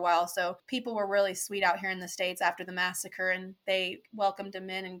belonged for a while. So people were really sweet out here in the States after the massacre, and they welcomed them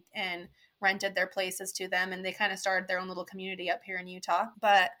in and rented their places to them, and they kind of started their own little community up here in Utah.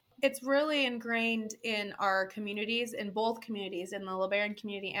 But it's really ingrained in our communities, in both communities, in the LeBaron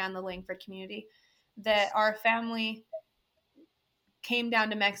community and the Langford community, that our family came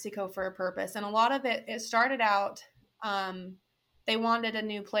down to Mexico for a purpose. And a lot of it started out, they wanted a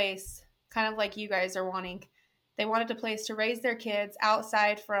new place, kind of like you guys are wanting. They wanted a place to raise their kids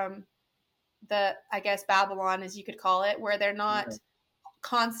outside from the, I guess, Babylon, as you could call it, where they're not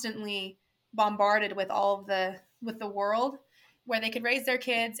constantly bombarded with with the world, where they could raise their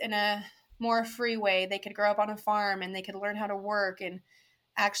kids in a more free way. They could grow up on a farm, and they could learn how to work and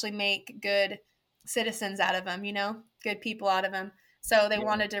actually make good citizens out of them, good people out of them. So they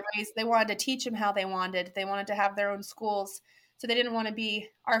wanted to teach them how they wanted. They wanted to have their own schools. So they didn't want to be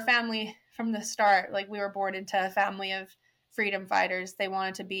our family from the start. Like, we were born into a family of freedom fighters. They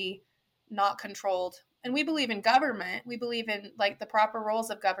wanted to be not controlled. And we believe in government. We believe in, like, the proper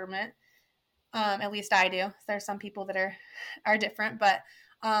roles of government. At least I do. There's some people that are different, but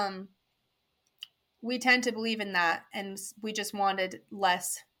we tend to believe in that. And we just wanted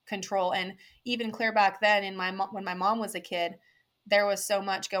less control. And even clear back then, when my mom was a kid, there was so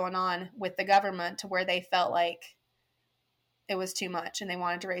much going on with the government to where they felt like it was too much and they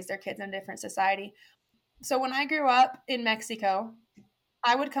wanted to raise their kids in a different society. So when I grew up in Mexico,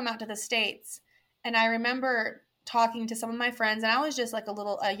 I would come out to the States, and I remember talking to some of my friends, and I was just like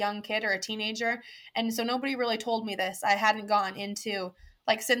a young kid or a teenager. And so nobody really told me this. I hadn't gone into,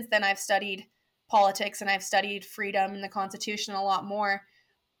 like, since then I've studied politics and I've studied freedom and the Constitution a lot more.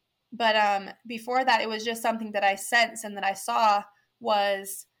 But before that, it was just something that I sensed and that I saw,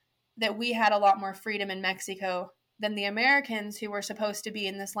 was that we had a lot more freedom in Mexico than the Americans who were supposed to be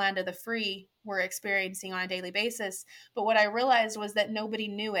in this land of the free were experiencing on a daily basis. But what I realized was that nobody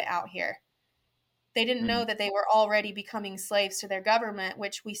knew it out here. They didn't know that they were already becoming slaves to their government,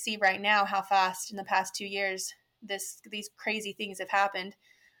 which we see right now how fast in the past 2 years these crazy things have happened.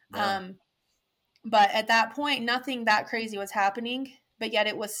 Yeah. But at that point, nothing that crazy was happening, but yet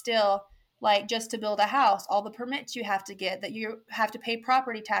it was still like just to build a house, all the permits you have to get, that you have to pay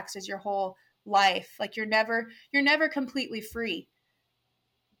property taxes your whole life. Like you're never completely free.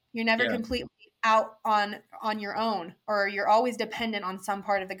 You're never Yeah. completely out on your own, or you're always dependent on some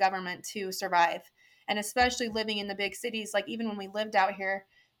part of the government to survive. And especially living in the big cities, like even when we lived out here,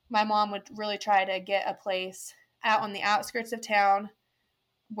 my mom would really try to get a place out on the outskirts of town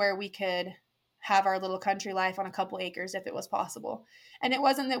where we could have our little country life on a couple acres if it was possible. And it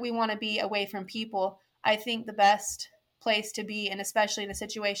wasn't that we want to be away from people. I think the best place to be, and especially in a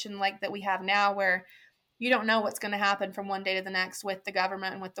situation like that we have now where you don't know what's going to happen from one day to the next with the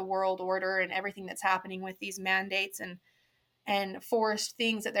government and with the world order and everything that's happening with these mandates and forced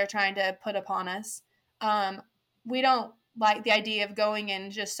things that they're trying to put upon us. We don't like the idea of going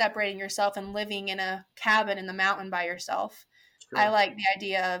and just separating yourself and living in a cabin in the mountain by yourself. I Sure. like the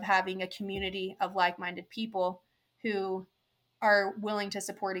idea of having a community of like-minded people who are willing to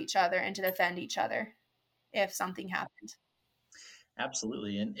support each other and to defend each other if something happened.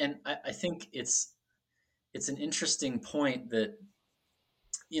 Absolutely. And I think it's an interesting point that,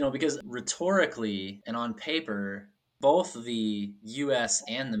 because rhetorically and on paper, both the US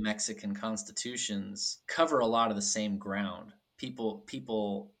and the Mexican constitutions cover a lot of the same ground.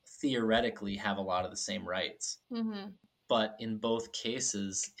 People theoretically have a lot of the same rights. Mm-hmm. But in both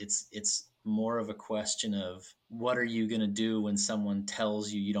cases, it's more of a question of what are you going to do when someone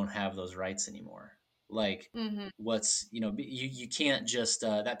tells you don't have those rights anymore? Like Mm-hmm. what's, you can't just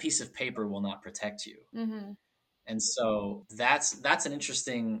that piece of paper will not protect you. Mm-hmm. And so that's an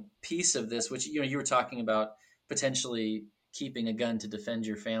interesting piece of this, which you were talking about potentially keeping a gun to defend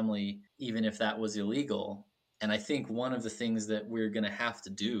your family, even if that was illegal. And I think one of the things that we're going to have to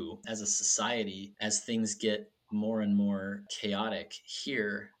do as a society, as things get more and more chaotic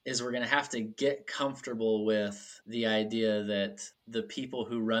here, is we're going to have to get comfortable with the idea that the people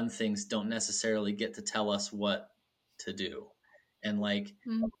who run things don't necessarily get to tell us what to do. And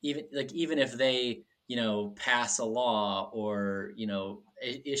Mm-hmm. even if they pass a law or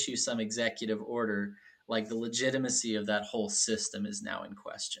issue some executive order, like the legitimacy of that whole system is now in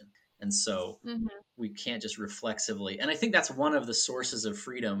question. And so Mm-hmm. we can't just reflexively, and I think that's one of the sources of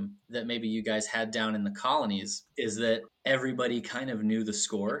freedom that maybe you guys had down in the colonies, is that everybody kind of knew the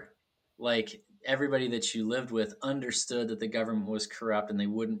score. Like everybody that you lived with understood that the government was corrupt and they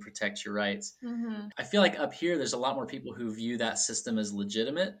wouldn't protect your rights. Mm-hmm. I feel like up here there's a lot more people who view that system as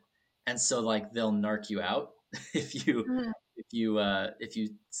legitimate, and so like they'll narc you out if you Mm-hmm. if you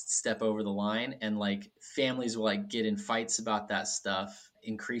step over the line, and like families will like get in fights about that stuff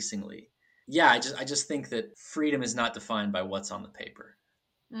increasingly. Yeah, I just think that freedom is not defined by what's on the paper.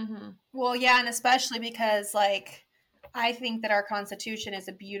 Mm-hmm. Well, yeah, and especially because like I think that our Constitution is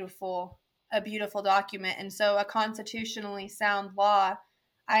a beautiful document, and so a constitutionally sound law,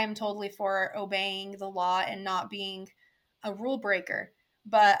 I am totally for obeying the law and not being a rule breaker.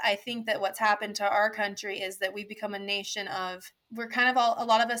 But I think that what's happened to our country is that we've become a nation of we're kind of a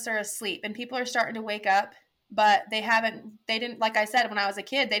lot of us are asleep, and people are starting to wake up, but they didn't, like I said, when I was a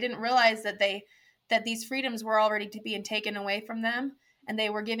kid, they didn't realize that these freedoms were already being taken away from them, and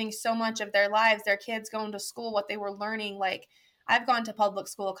they were giving so much of their lives, their kids going to school, what they were learning. Like I've gone to public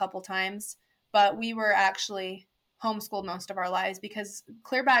school a couple times, but we were actually homeschooled most of our lives because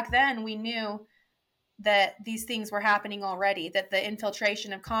clear back then we knew that these things were happening already, that the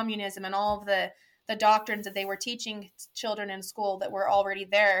infiltration of communism and all of the doctrines that they were teaching children in school that were already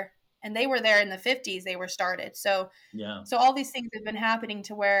there, and they were there in the 50s, they were started. Yeah. So all these things have been happening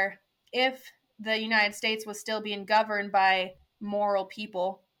to where if the United States was still being governed by moral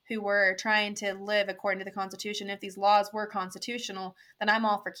people who were trying to live according to the Constitution, if these laws were constitutional, then I'm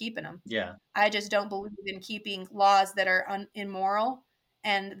all for keeping them. Yeah. I just don't believe in keeping laws that are immoral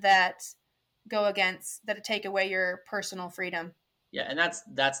and that go against, that take away your personal freedom. Yeah, and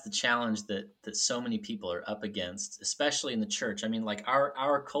that's the challenge that so many people are up against, especially in the church. I mean, like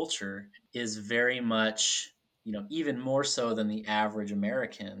our culture is very much, even more so than the average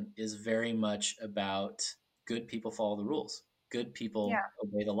American, is very much about good people follow the rules, good Yeah. people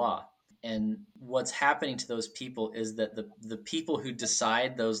obey the law. And what's happening to those people is that the people who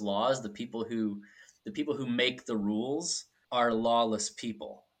decide those laws, the people who make the rules are lawless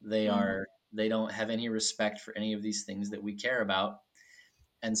people. Mm-hmm. They don't have any respect for any of these things that we care about.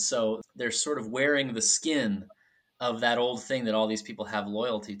 And so they're sort of wearing the skin of that old thing that all these people have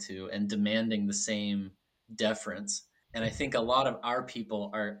loyalty to and demanding the same deference. And I think a lot of our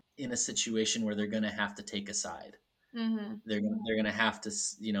people are in a situation where they're going to have to take a side. Mm-hmm. They're going to have to,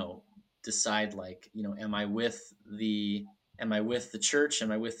 decide, like, am I with the church?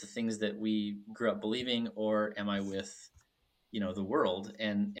 Am I with the things that we grew up believing, or am I with, the world?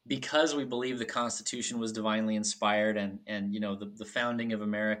 And because we believe the Constitution was divinely inspired, and the founding of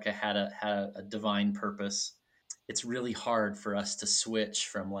America had a divine purpose, it's really hard for us to switch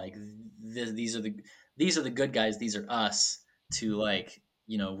from, like, these are the good guys, these are us, to, like,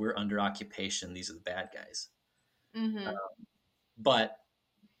 we're under occupation, these are the bad guys. Mm-hmm. But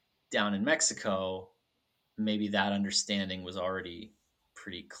down in Mexico, maybe that understanding was already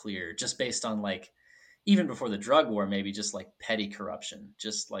pretty clear, just based on, like, even before the drug war, maybe just like petty corruption,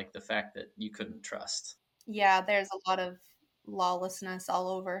 just like the fact that you couldn't trust. Yeah, there's a lot of lawlessness all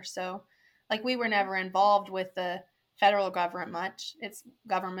over. So, like, we were never involved with the federal government much. It's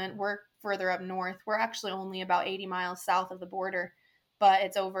government. We're further up north. We're actually only about 80 miles south of the border, but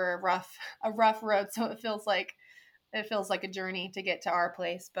it's over a rough road. So it feels like a journey to get to our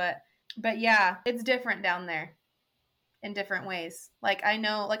place. But yeah, it's different down there in different ways. Like, I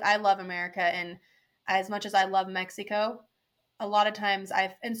know, like, I love America, and as much as I love Mexico, a lot of times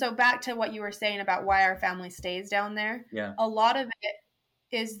and so back to what you were saying about why our family stays down there. Yeah. A lot of it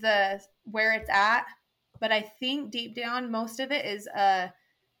is where it's at, but I think deep down most of it is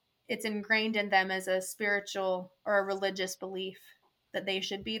it's ingrained in them as a spiritual or a religious belief that they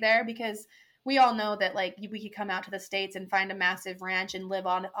should be there, because we all know that, like, we could come out to the States and find a massive ranch and live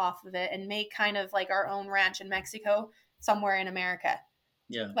on off of it and make kind of like our own ranch in Mexico somewhere in America.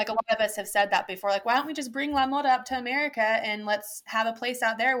 Yeah. Like, a lot of us have said that before. Like, why don't we just bring La Mota up to America and let's have a place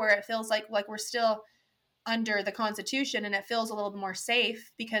out there where it feels like we're still under the Constitution, and it feels a little more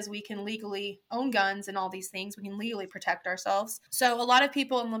safe because we can legally own guns and all these things. We can legally protect ourselves. So a lot of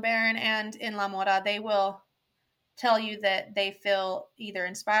people in LeBaron and in La Mota, they will tell you that they feel either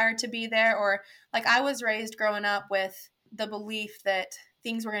inspired to be there, or, like, I was raised growing up with the belief that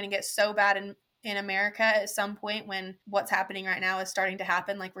things were going to get so bad in America at some point, when what's happening right now is starting to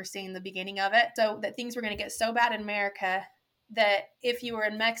happen, like we're seeing the beginning of it. So that things were going to get so bad in America that if you were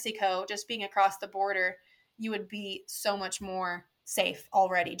in Mexico, just being across the border, you would be so much more safe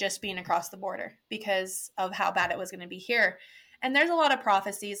already just being across the border because of how bad it was going to be here. And there's a lot of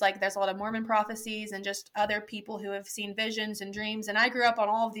prophecies, like there's a lot of Mormon prophecies and just other people who have seen visions and dreams. And I grew up on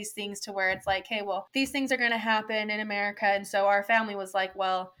all of these things to where it's like, hey, well, these things are going to happen in America. And so our family was like,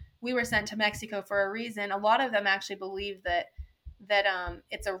 well, we were sent to Mexico for a reason. A lot of them actually believe that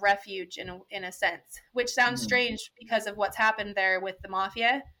it's a refuge in a sense, which sounds strange because of what's happened there with the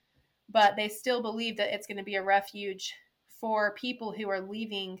mafia, but they still believe that it's going to be a refuge for people who are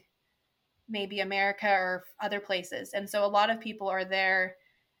leaving maybe America or other places. And so a lot of people are there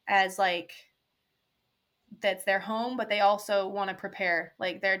as, like, that's their home, but they also want to prepare,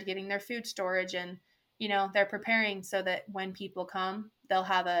 like they're getting their food storage and, they're preparing so that when people come, they'll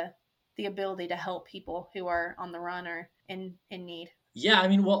have the ability to help people who are on the run or in need. Yeah. I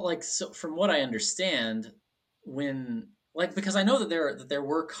mean, well, like, so from what I understand, because I know that there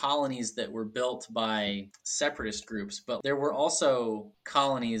were colonies that were built by separatist groups, but there were also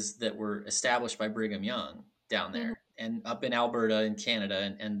colonies that were established by Brigham Young down there and up in Alberta in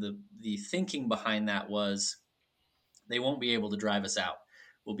Canada. And the thinking behind that was they won't be able to drive us out.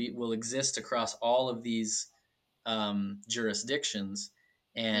 We'll exist across all of these jurisdictions.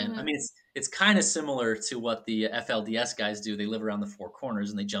 And I mean, it's kind of similar to what the FLDS guys do. They live around the four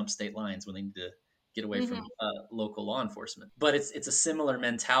corners and they jump state lines when they need to get away from local law enforcement. But it's a similar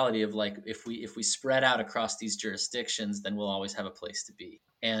mentality of, like, if we spread out across these jurisdictions, then we'll always have a place to be.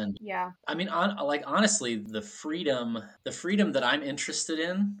 And yeah, I mean, honestly, the freedom that I'm interested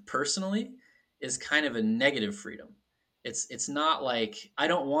in personally is kind of a negative freedom. It's not like I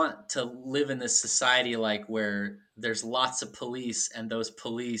don't want to live in this society like where there's lots of police and those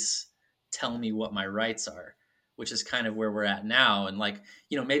police tell me what my rights are, which is kind of where we're at now. And, like,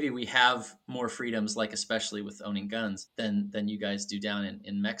 maybe we have more freedoms, like especially with owning guns than you guys do down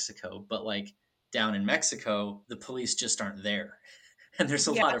in Mexico. But, like, down in Mexico, the police just aren't there. And there's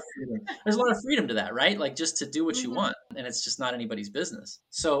a lot of freedom. There's a lot of freedom to that, right? Like, just to do what you want, and it's just not anybody's business.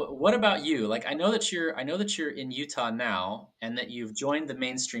 So what about you? Like, I know that you're in Utah now and that you've joined the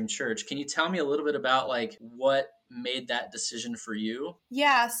mainstream church. Can you tell me a little bit about, like, what made that decision for you?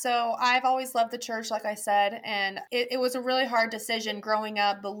 Yeah, so I've always loved the church, like I said, and it was a really hard decision growing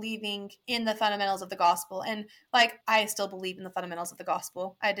up believing in the fundamentals of the gospel. And like, I still believe in the fundamentals of the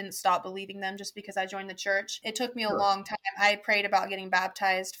gospel. I didn't stop believing them just because I joined the church. It took me a Sure. long time. I prayed about getting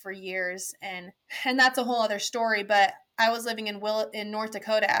baptized for years, and that's a whole other story. But I was living in North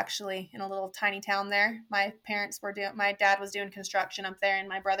Dakota, actually, in a little tiny town there. My dad was doing construction up there, and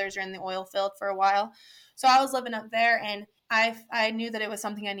my brothers are in the oil field for a while. So I was living up there, and I knew that it was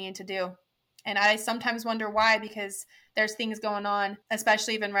something I needed to do. And I sometimes wonder why, because there's things going on,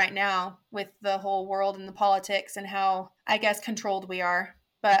 especially even right now with the whole world and the politics and how, I guess, controlled we are.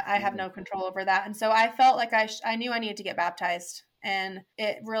 But I have no control over that. And so I felt like I knew I needed to get baptized. And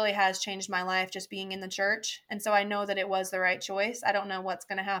it really has changed my life just being in the church. And so I know that it was the right choice. I don't know what's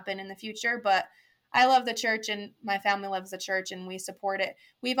going to happen in the future, but I love the church and my family loves the church and we support it.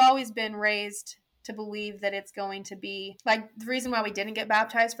 We've always been raised to believe that it's going to be like the reason why we didn't get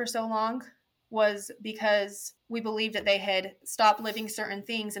baptized for so long was because we believed that they had stopped living certain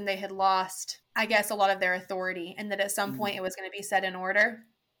things and they had lost, I guess, a lot of their authority, and that at some point it was going to be set in order.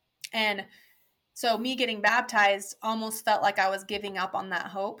 And so me getting baptized almost felt like I was giving up on that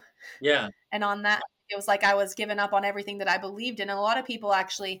hope. Yeah. And on that, it was like I was giving up on everything that I believed in. And a lot of people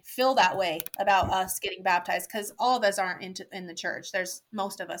actually feel that way about us getting baptized because all of us aren't in the church.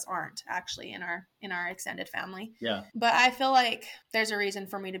 Most of us aren't actually in our extended family. Yeah. But I feel like there's a reason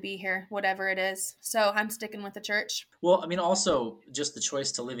for me to be here, whatever it is. So I'm sticking with the church. Well, I mean, also just the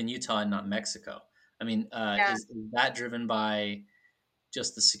choice to live in Utah and not Mexico. I mean, Yeah. is that driven by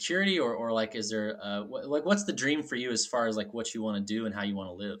just the security, or like, is there what's the dream for you as far as like what you want to do and how you want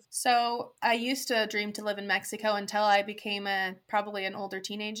to live? So I used to dream to live in Mexico until I became probably an older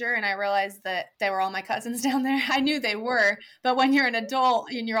teenager, and I realized that they were all my cousins down there. I knew they were, but when you're an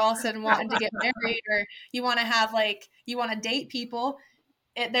adult and you're all of a sudden wanting to get married, or you want to have you want to date people,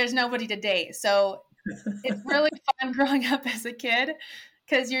 there's nobody to date. So it's really fun growing up as a kid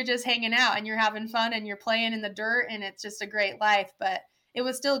because you're just hanging out and you're having fun and you're playing in the dirt, and it's just a great life. But it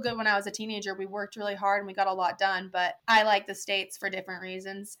was still good when I was a teenager. We worked really hard and we got a lot done, but I like the States for different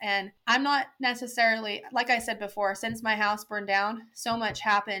reasons. And I'm not necessarily, like I said before, since my house burned down, so much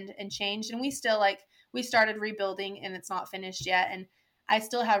happened and changed. And we still we started rebuilding and it's not finished yet. And I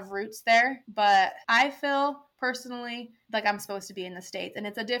still have roots there, but I feel personally like I'm supposed to be in the States. And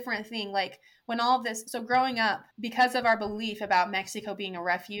it's a different thing. Like when all of this, so growing up, because of our belief about Mexico being a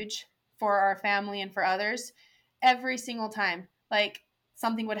refuge for our family and for others, every single time, like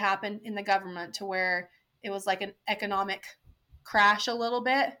something would happen in the government to where it was like an economic crash a little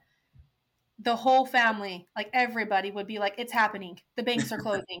bit, the whole family, like everybody would be like, it's happening. The banks are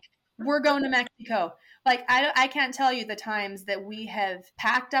closing. We're going to Mexico. Like, I can't tell you the times that we have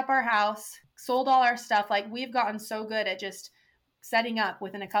packed up our house, sold all our stuff. Like, we've gotten so good at just setting up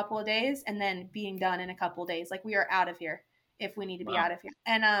within a couple of days and then being done in a couple of days. Like, we are out of here if we need to be out of here.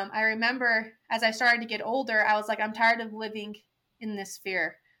 And I remember as I started to get older, I was like, I'm tired of living in this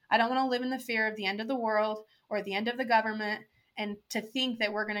fear. I don't want to live in the fear of the end of the world or the end of the government, and to think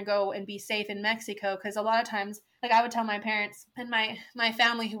that we're going to go and be safe in Mexico. Because a lot of times, like I would tell my parents and my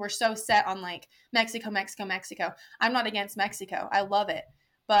family who were so set on like Mexico, Mexico, Mexico. I'm not against Mexico. I love it.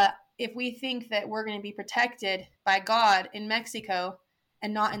 But if we think that we're going to be protected by God in Mexico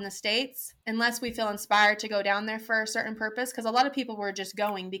and not in the States, unless we feel inspired to go down there for a certain purpose, because a lot of people were just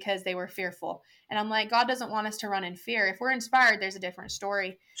going because they were fearful. And I'm like, God doesn't want us to run in fear. If we're inspired, there's a different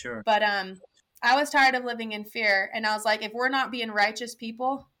story. Sure. But I was tired of living in fear. And I was like, if we're not being righteous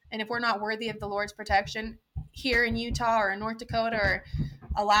people, and if we're not worthy of the Lord's protection here in Utah or in North Dakota or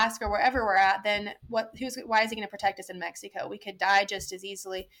Alaska or wherever we're at, then why is he going to protect us in Mexico? We could die just as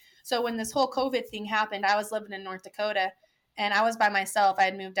easily. So when this whole COVID thing happened, I was living in North Dakota. And I was by myself. I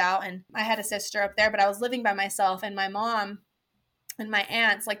had moved out and I had a sister up there, but I was living by myself. And my mom and my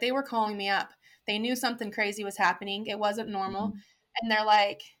aunts, like they were calling me up. They knew something crazy was happening. It wasn't normal. Mm-hmm. And they're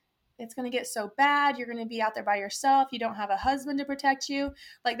like, it's going to get so bad. You're going to be out there by yourself. You don't have a husband to protect you.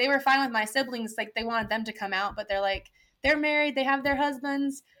 Like they were fine with my siblings. Like they wanted them to come out, but they're like, they're married. They have their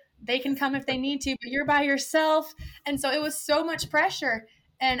husbands. They can come if they need to, but you're by yourself. And so it was so much pressure.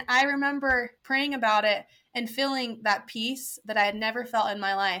 And I remember praying about it and feeling that peace that I had never felt in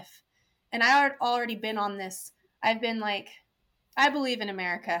my life. And I had already been on this. I've been like, I believe in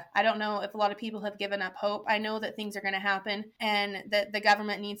America. I don't know if a lot of people have given up hope. I know that things are going to happen and that the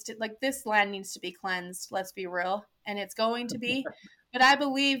government needs to, like this land needs to be cleansed. Let's be real. And it's going to be. But I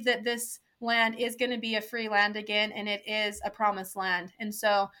believe that this land is going to be a free land again, and it is a promised land. And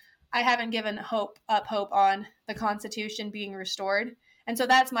so I haven't given up hope on the Constitution being restored. And so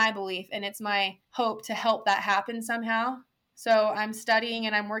that's my belief, and it's my hope to help that happen somehow. So I'm studying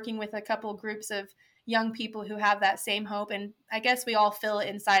and I'm working with a couple groups of young people who have that same hope. And I guess we all feel it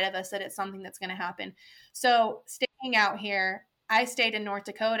inside of us that it's something that's going to happen. So staying out here, I stayed in North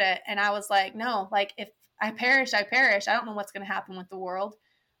Dakota and I was like, no, like if I perish, I perish. I don't know what's going to happen with the world,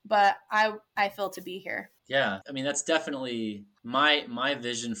 but I feel to be here. Yeah, I mean that's definitely my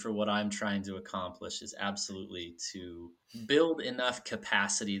vision for what I'm trying to accomplish is absolutely to build enough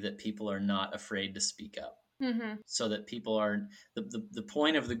capacity that people are not afraid to speak up. Mm-hmm. So that people are the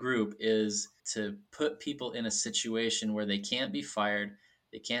point of the group is to put people in a situation where they can't be fired,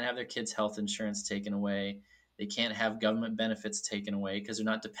 they can't have their kids' health insurance taken away, they can't have government benefits taken away because they're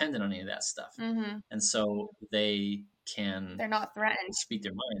not dependent on any of that stuff. Mm-hmm. And so they can They're not threatened. speak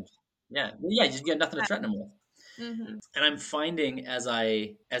their mind. Yeah, yeah, you got nothing to threaten them with. Mm-hmm. And I'm finding as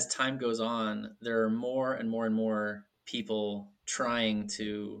time goes on, there are more and more and more people trying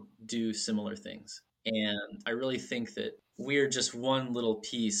to do similar things. And I really think that we're just one little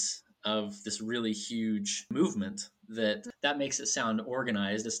piece of this really huge movement that makes it sound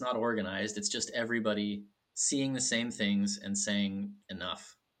organized. It's not organized. It's just everybody seeing the same things and saying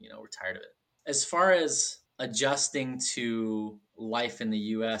enough, we're tired of it. As far as adjusting to life in the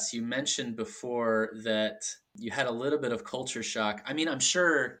US, you mentioned before that you had a little bit of culture shock. I mean, I'm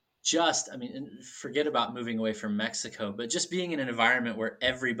sure forget about moving away from Mexico, but just being in an environment where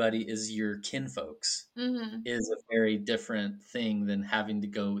everybody is your kinfolks Mm-hmm. is a very different thing than having to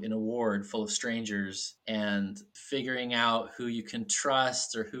go in a ward full of strangers and figuring out who you can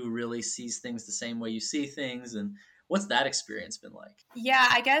trust or who really sees things the same way you see things. And what's that experience been like? Yeah,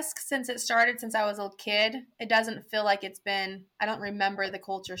 I guess since it started since I was a kid, it doesn't feel like it's been, I don't remember the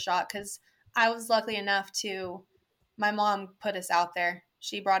culture shock because I was lucky enough to, my mom put us out there.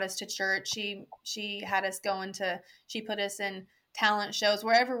 She brought us to church. She had us going to, she put us in talent shows.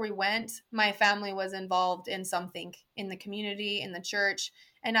 Wherever we went, my family was involved in something in the community, in the church.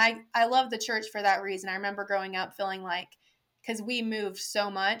 And I love the church for that reason. I remember growing up feeling like, because we moved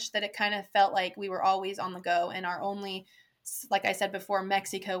so much that it kind of felt like we were always on the go, and our only, like I said before,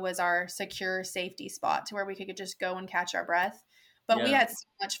 Mexico was our secure safety spot to where we could just go and catch our breath. But we Yeah. had so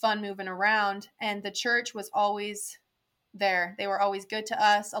much fun moving around, and the church was always there. They were always good to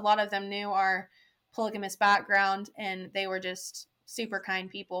us. A lot of them knew our polygamous background, and they were just super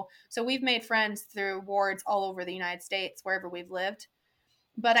kind people. So we've made friends through wards all over the United States, wherever we've lived.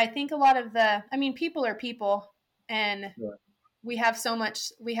 But I think a lot of people are people, and Yeah. we have so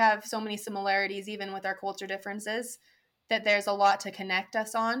many similarities, even with our culture differences, that there's a lot to connect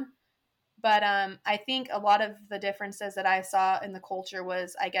us on. But I think a lot of the differences that I saw in the culture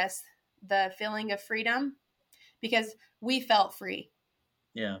was, I guess, the feeling of freedom, because we felt free.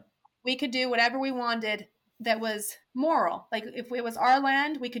 Yeah. We could do whatever we wanted that was moral. Like if it was our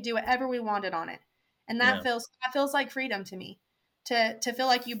land, we could do whatever we wanted on it. And Yeah. that feels like freedom to me. To feel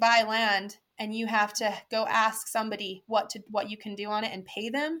like you buy land and you have to go ask somebody what you can do on it and pay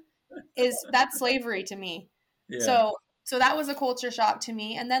them, that's slavery to me. Yeah. So that was a culture shock to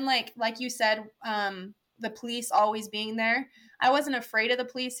me. And then like you said, the police always being there. I wasn't afraid of the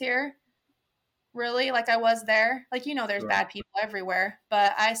police here, really, like I was there. Like, there's Sure. bad people everywhere,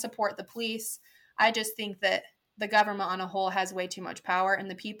 but I support the police. I just think that the government on a whole has way too much power, and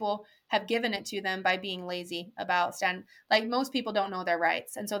the people have given it to them by being lazy about like most people don't know their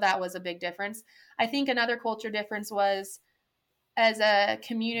rights. And so that was a big difference. I think another culture difference was, as a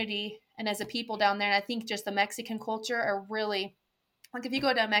community and as a people down there, and I think just the Mexican culture are really, like if you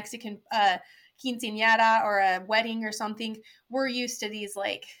go to a Mexican quinceañera or a wedding or something, we're used to these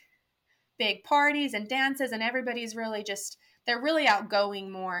like big parties and dances, and everybody's really just, they're really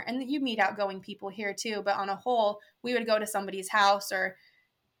outgoing more. And you meet outgoing people here too, but on a whole, we would go to somebody's house, or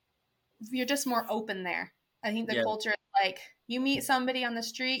you're just more open there. I think the Yeah. culture is like, you meet somebody on the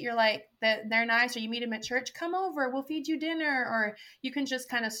street, you're like, they're nice, or you meet them at church, come over, we'll feed you dinner. Or you can just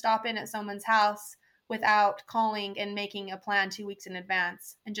kind of stop in at someone's house without calling and making a plan 2 weeks in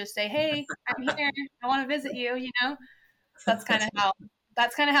advance and just say, hey, I'm here, I want to visit you. That's kind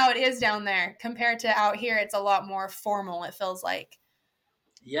of how it is down there. Compared to out here, it's a lot more formal, it feels like.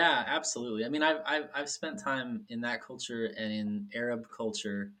 Yeah, absolutely. I mean, I've spent time in that culture and in Arab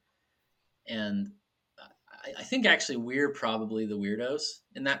culture, and I think actually we're probably the weirdos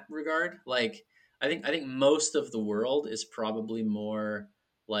in that regard. Like, I think most of the world is probably more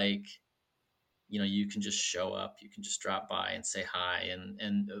like, you can just show up, you can just drop by and say hi,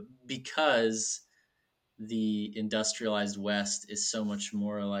 and because the industrialized West is so much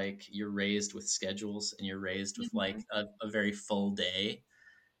more like you're raised with schedules and you're raised with like Mm-hmm. a very full day.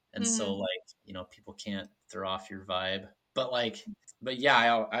 And so Mm-hmm. like, people can't throw off your vibe. but like, but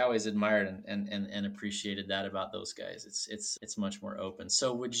yeah, I always admired and appreciated that about those guys. It's much more open.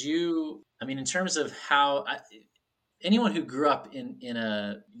 So would you, I mean, in terms of anyone who grew up in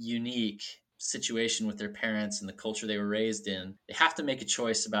a unique situation with their parents and the culture they were raised in, they have to make a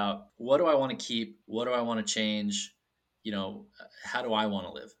choice about, what do I want to keep? What do I want to change? How do I want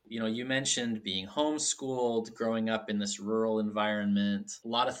to live? You mentioned being homeschooled, growing up in this rural environment, a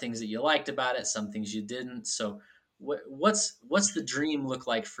lot of things that you liked about it, some things you didn't. So what's the dream look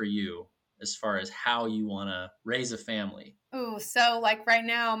like for you as far as how you want to raise a family? Ooh, so like right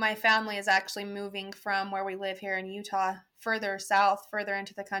now, my family is actually moving from where we live here in Utah further south, further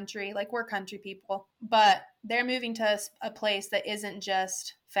into the country. Like we're country people, but they're moving to a place that isn't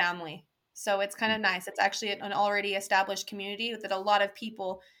just family. So it's kind of nice. It's actually an already established community that a lot of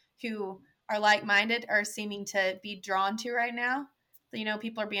people who are like minded are seeming to be drawn to right now.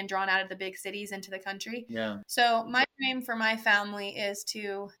 People are being drawn out of the big cities into the country. Yeah. So my dream for my family is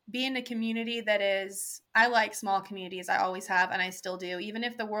to be in a community that is, I like small communities. I always have, and I still do. Even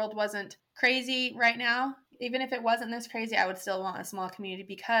if the world wasn't crazy right now, even if it wasn't this crazy, I would still want a small community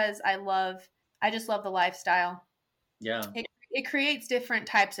because I just love the lifestyle. Yeah. It creates different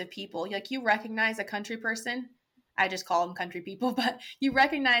types of people. Like you recognize a country person. I just call them country people, but you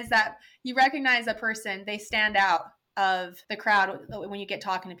recognize a person, they stand out of the crowd when you get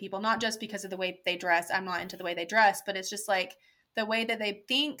talking to people, not just because of the way they dress. I'm not into the way they dress, but it's just like the way that they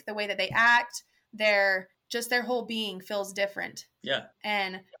think, the way that they act, their whole being feels different. Yeah.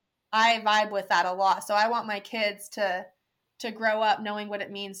 And I vibe with that a lot. So I want my kids to grow up knowing what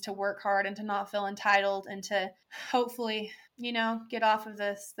it means to work hard and to not feel entitled, and to hopefully, get off of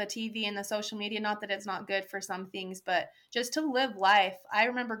the TV and the social media. Not that it's not good for some things, but just to live life. I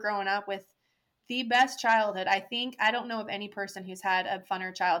remember growing up with the best childhood. I don't know of any person who's had a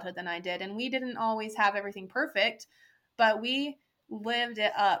funner childhood than I did. And we didn't always have everything perfect, but we lived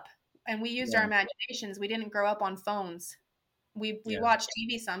it up and we used our imaginations. We didn't grow up on phones. We watched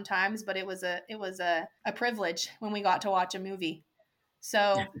TV sometimes, but it was a privilege when we got to watch a movie.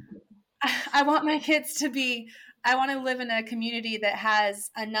 So I want my kids I want to live in a community that has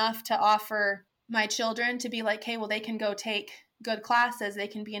enough to offer my children to be like, hey, well, they can go take good classes. They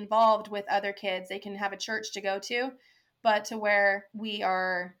can be involved with other kids. They can have a church to go to, but to where we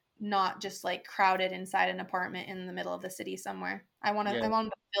are not just like crowded inside an apartment in the middle of the city somewhere. I want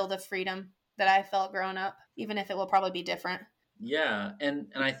to feel the freedom that I felt growing up, even if it will probably be different. Yeah, and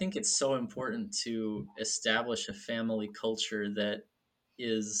I think it's so important to establish a family culture that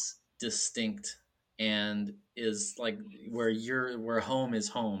is distinct and is like where home is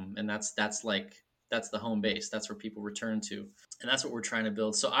home, and that's the home base. That's where people return to, and that's what we're trying to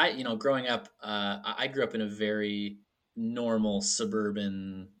build. So growing up, I grew up in a very normal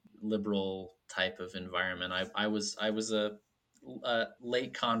suburban liberal type of environment. I was a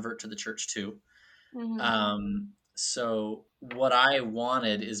late convert to the church too. So what I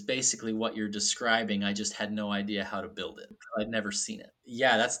wanted is basically what you're describing. I just had no idea how to build it. I'd never seen it.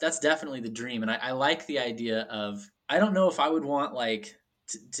 Yeah, that's definitely the dream. And I like the idea of, I don't know if I would want like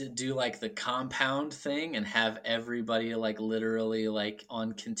to do like the compound thing and have everybody like literally like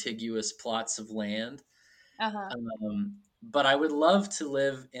on contiguous plots of land. Uh-huh. But I would love to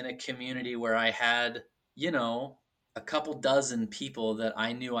live in a community where I had, a couple dozen people that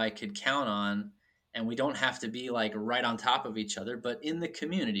I knew I could count on, and we don't have to be like right on top of each other, but in the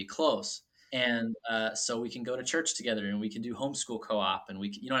community, close. And so we can go to church together, and we can do homeschool co-op, and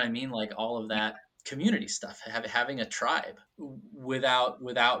you know what I mean, like all of that community stuff, having a tribe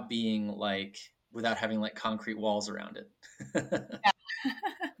without being like without having like concrete walls around it.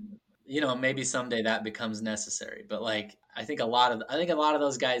 Yeah. Maybe someday that becomes necessary, but like I think a lot of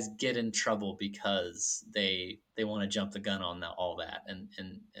those guys get in trouble because they want to jump the gun on all that, and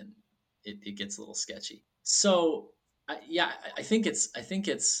it gets a little sketchy. So yeah, I think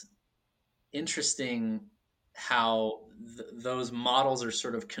it's interesting how those models are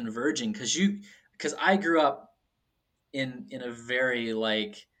sort of converging, because I grew up in a very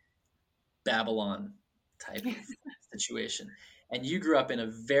like Babylon type of situation, and you grew up in a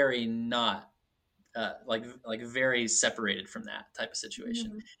very not like very separated from that type of situation.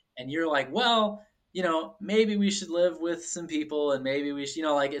 Mm-hmm. And you're like, well, maybe we should live with some people, and maybe we should,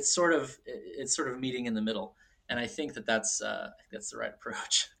 like it's sort of meeting in the middle. And I think that's the right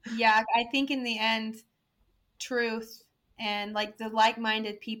approach. Yeah, I think in the end, truth and like the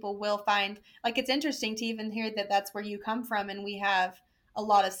like-minded people will find, like, it's interesting to even hear that that's where you come from, and we have a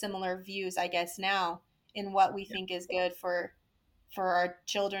lot of similar views, I guess, now in what we think is good for our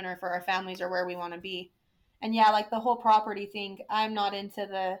children or for our families or where we want to be. And yeah, like the whole property thing, I'm not into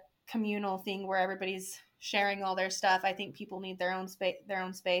the communal thing where everybody's sharing all their stuff. I think people need their own space.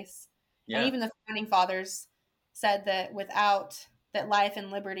 And Yeah. even the founding fathers said that life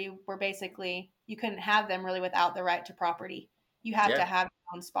and liberty were basically, you couldn't have them really without the right to property. You have Yeah. to have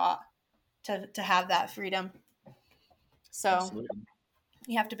your own spot to have that freedom. So Absolutely.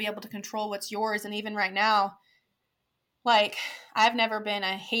 you have to be able to control what's yours. And even right now, like, I've never been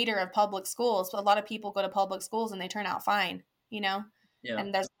a hater of public schools, but a lot of people go to public schools and they turn out fine, you know? Yeah.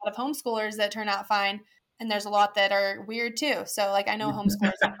 And there's a lot of homeschoolers that turn out fine, and there's a lot that are weird too. So, like, I know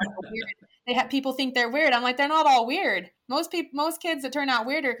homeschoolers are weird. They have people think they're weird. I'm like, they're not all weird. Most kids that turn out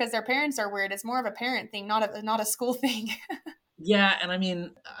weirder because their parents are weird. It's more of a parent thing, not a school thing. Yeah, and I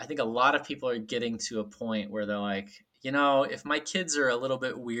mean, I think a lot of people are getting to a point where they're like, if my kids are a little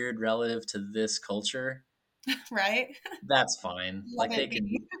bit weird relative to this culture, Right? that's fine. Love Like it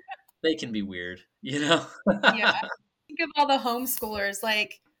be. they can be weird, you know? Yeah. Think of all the homeschoolers.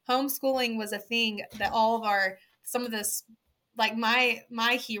 Like, homeschooling was a thing that all of some of this, like, my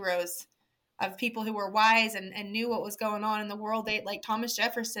heroes of people who were wise and knew what was going on in the world, they, like Thomas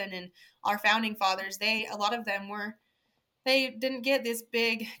Jefferson and our founding fathers, a lot of them they didn't get this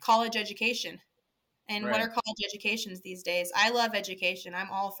big college education. And what Right. are college educations these days? I love education.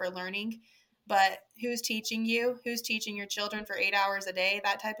 I'm all for learning, but who's teaching you? Who's teaching your children for 8 hours a day?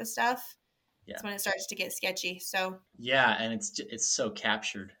 That type of stuff. Yeah. That's when it starts to get sketchy. So, Yeah, and it's so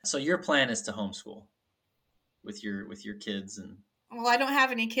captured. So your plan is to homeschool with your kids and well, I don't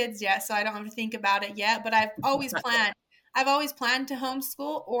have any kids yet, so I don't have to think about it yet, but I've always planned to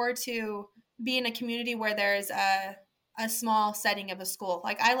homeschool or to be in a community where there's a small setting of a school.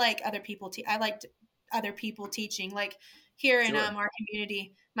 Like, I like other people teaching. Like, here in sure. our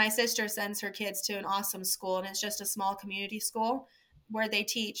community, my sister sends her kids to an awesome school, and it's just a small community school where they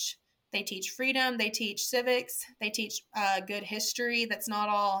teach freedom, they teach civics, they teach good history that's not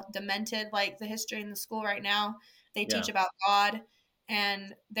all demented like the history in the school right now. They Yeah. teach about God,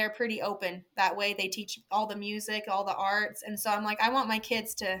 and they're pretty open that way. They teach all the music, all the arts. And so I'm like, I want my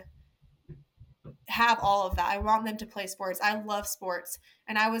kids to have all of that. I want them to play sports. I love sports.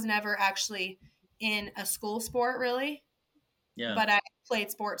 And I was never actually in a school sport really, Yeah. but I played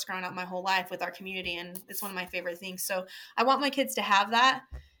sports growing up my whole life with our community, and it's one of my favorite things. So I want my kids to have that.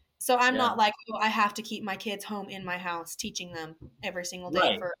 So I'm Yeah. not like, oh, I have to keep my kids home in my house teaching them every single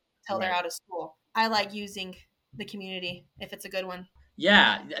day Right. till they're Right. out of school. I like using the community if it's a good one.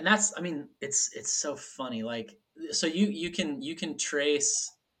 Yeah, and that's I mean, it's so funny. Like so you can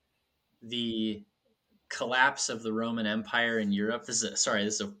trace the collapse of the Roman Empire in Europe. This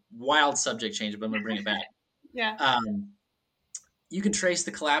is a wild subject change, but I'm going to bring it back. Yeah. Um, you can trace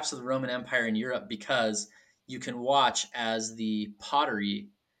the collapse of the Roman Empire in Europe because you can watch as the pottery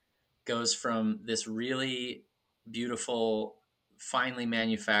goes from this really beautiful, finely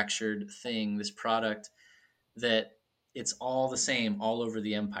manufactured thing, this product that it's all the same all over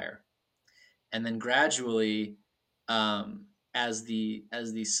the empire, and then gradually, as the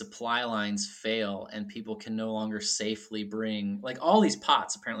supply lines fail and people can no longer safely bring, like, all these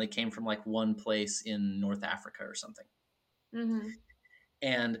pots apparently came from like one place in North Africa or something. Mm-hmm.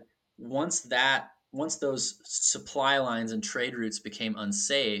 And once those supply lines and trade routes became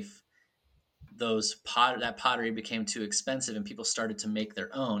unsafe, that pottery became too expensive and people started to make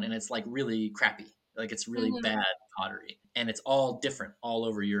their own, and it's like really crappy, like it's really Mm-hmm. bad pottery, and it's all different all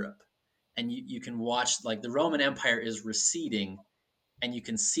over Europe. And you can watch, like, the Roman Empire is receding, and you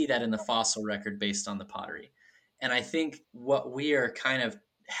can see that in the fossil record based on the pottery. And I think what we are kind of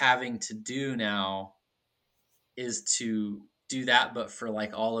having to do now is to do that, but for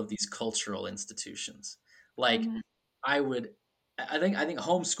like all of these cultural institutions. Like, Mm-hmm. I would I think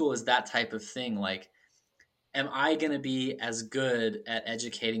homeschool is that type of thing. Like, am I going to be as good at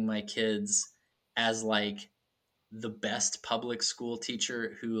educating my kids as like the best public school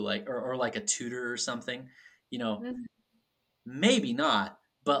teacher who, like, or like a tutor or something? You know, Mm-hmm. maybe not,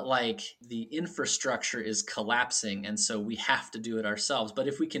 but like the infrastructure is collapsing, and so we have to do it ourselves. But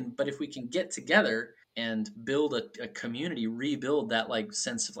if we can get together and build a community, rebuild that like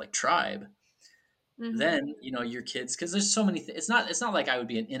sense of like tribe, Mm-hmm. then your kids, because there's so many it's not like I would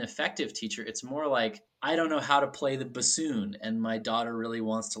be an ineffective teacher. It's more like, I don't know how to play the bassoon and my daughter really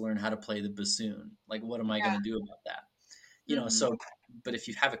wants to learn how to play the bassoon. Like, what am I going Yeah. to do about that? Mm-hmm. So, but if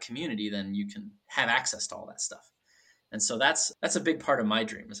you have a community, then you can have access to all that stuff. And so that's a big part of my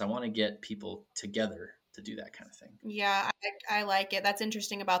dream, is I want to get people together to do that kind of thing. Yeah, I like it. That's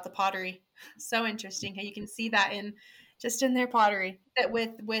interesting about the pottery. So interesting how you can see that in their pottery. That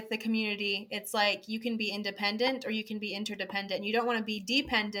with the community, it's like you can be independent or you can be interdependent. You don't want to be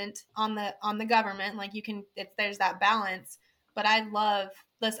dependent on the government. Like, there's that balance. But I love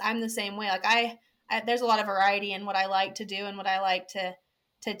this. I'm the same way. Like, I there's a lot of variety in what I like to do and what I like to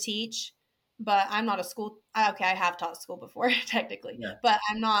teach. But I'm not a school. Okay, I have taught school before, technically. Yeah. But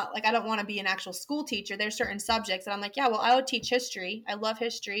I'm not, like, I don't want to be an actual school teacher. There's certain subjects that I'm like, yeah, well, I would teach history. I love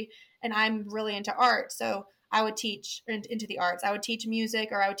history, and I'm really into art. So I would teach into the arts. I would teach music,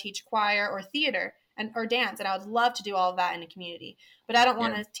 or I would teach choir or theater or dance. And I would love to do all of that in a community. But I don't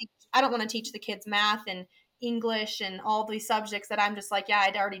want to teach. I don't want to teach the kids math and English and all these subjects that I'm just like, yeah,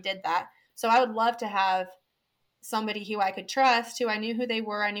 I already did that. So I would love to have somebody who I could trust, who I knew who they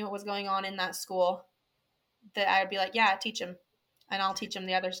were, I knew what was going on in that school, that I would be like, yeah, teach them, and I'll teach them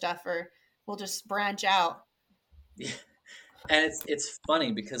the other stuff, or we'll just branch out. Yeah. And it's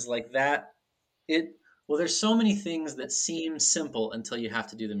funny because like that, there's so many things that seem simple until you have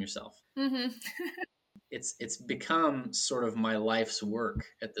to do them yourself. Mm-hmm. It's become sort of my life's work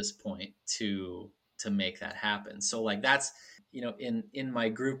at this point to make that happen. So like that's, in my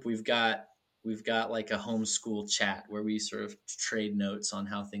group, we've got like a homeschool chat where we sort of trade notes on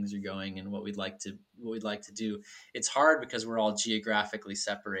how things are going and what we'd like to do. It's hard because we're all geographically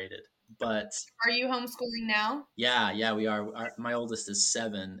separated, but are you homeschooling now? Yeah, we are. My oldest is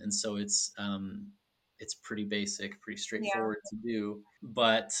 7, and so it's pretty basic, pretty straightforward to do.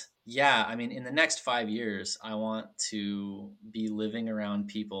 But yeah, I mean, in the next 5 years, I want to be living around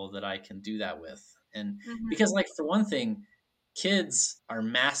people that I can do that with, and because, like, for one thing, kids are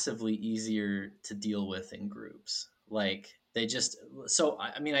massively easier to deal with in groups. Like they just, so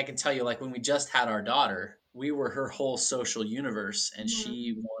I mean, I can tell you, like when we just had our daughter, we were her whole social universe, and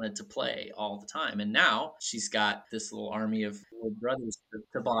she wanted to play all the time. And now she's got this little army of little brothers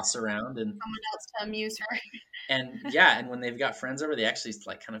to boss around and someone else to amuse her. And yeah, and when they've got friends over, they actually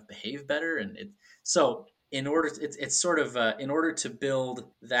like kind of behave better. And so in order to, it's sort of in order to build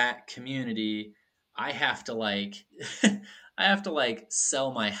that community, I have to like I have to like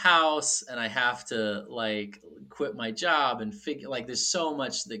sell my house, and I have to like quit my job and figure, like there's so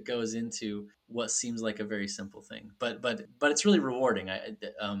much that goes into what seems like a very simple thing, but it's really rewarding.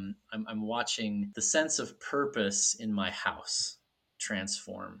 I'm watching the sense of purpose in my house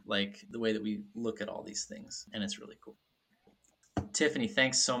transform, like the way that we look at all these things, and it's really cool. Tiffany,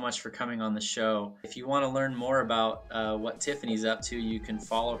 thanks so much for coming on the show. If you want to learn more about what Tiffany's up to, you can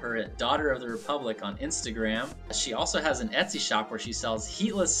follow her at Daughter of the Republic on Instagram. She also has an Etsy shop where she sells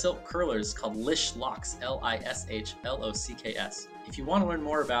heatless silk curlers called Lish Locks, LISHLOCKS. If you want to learn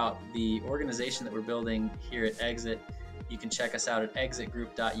more about the organization that we're building here at Exit, you can check us out at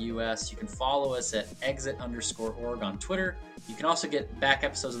exitgroup.us. You can follow us at exit_org on Twitter. You can also get back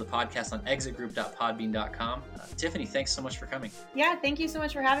episodes of the podcast on exitgroup.podbean.com. Tiffany, thanks so much for coming. Yeah, thank you so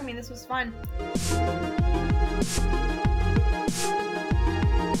much for having me. This was fun.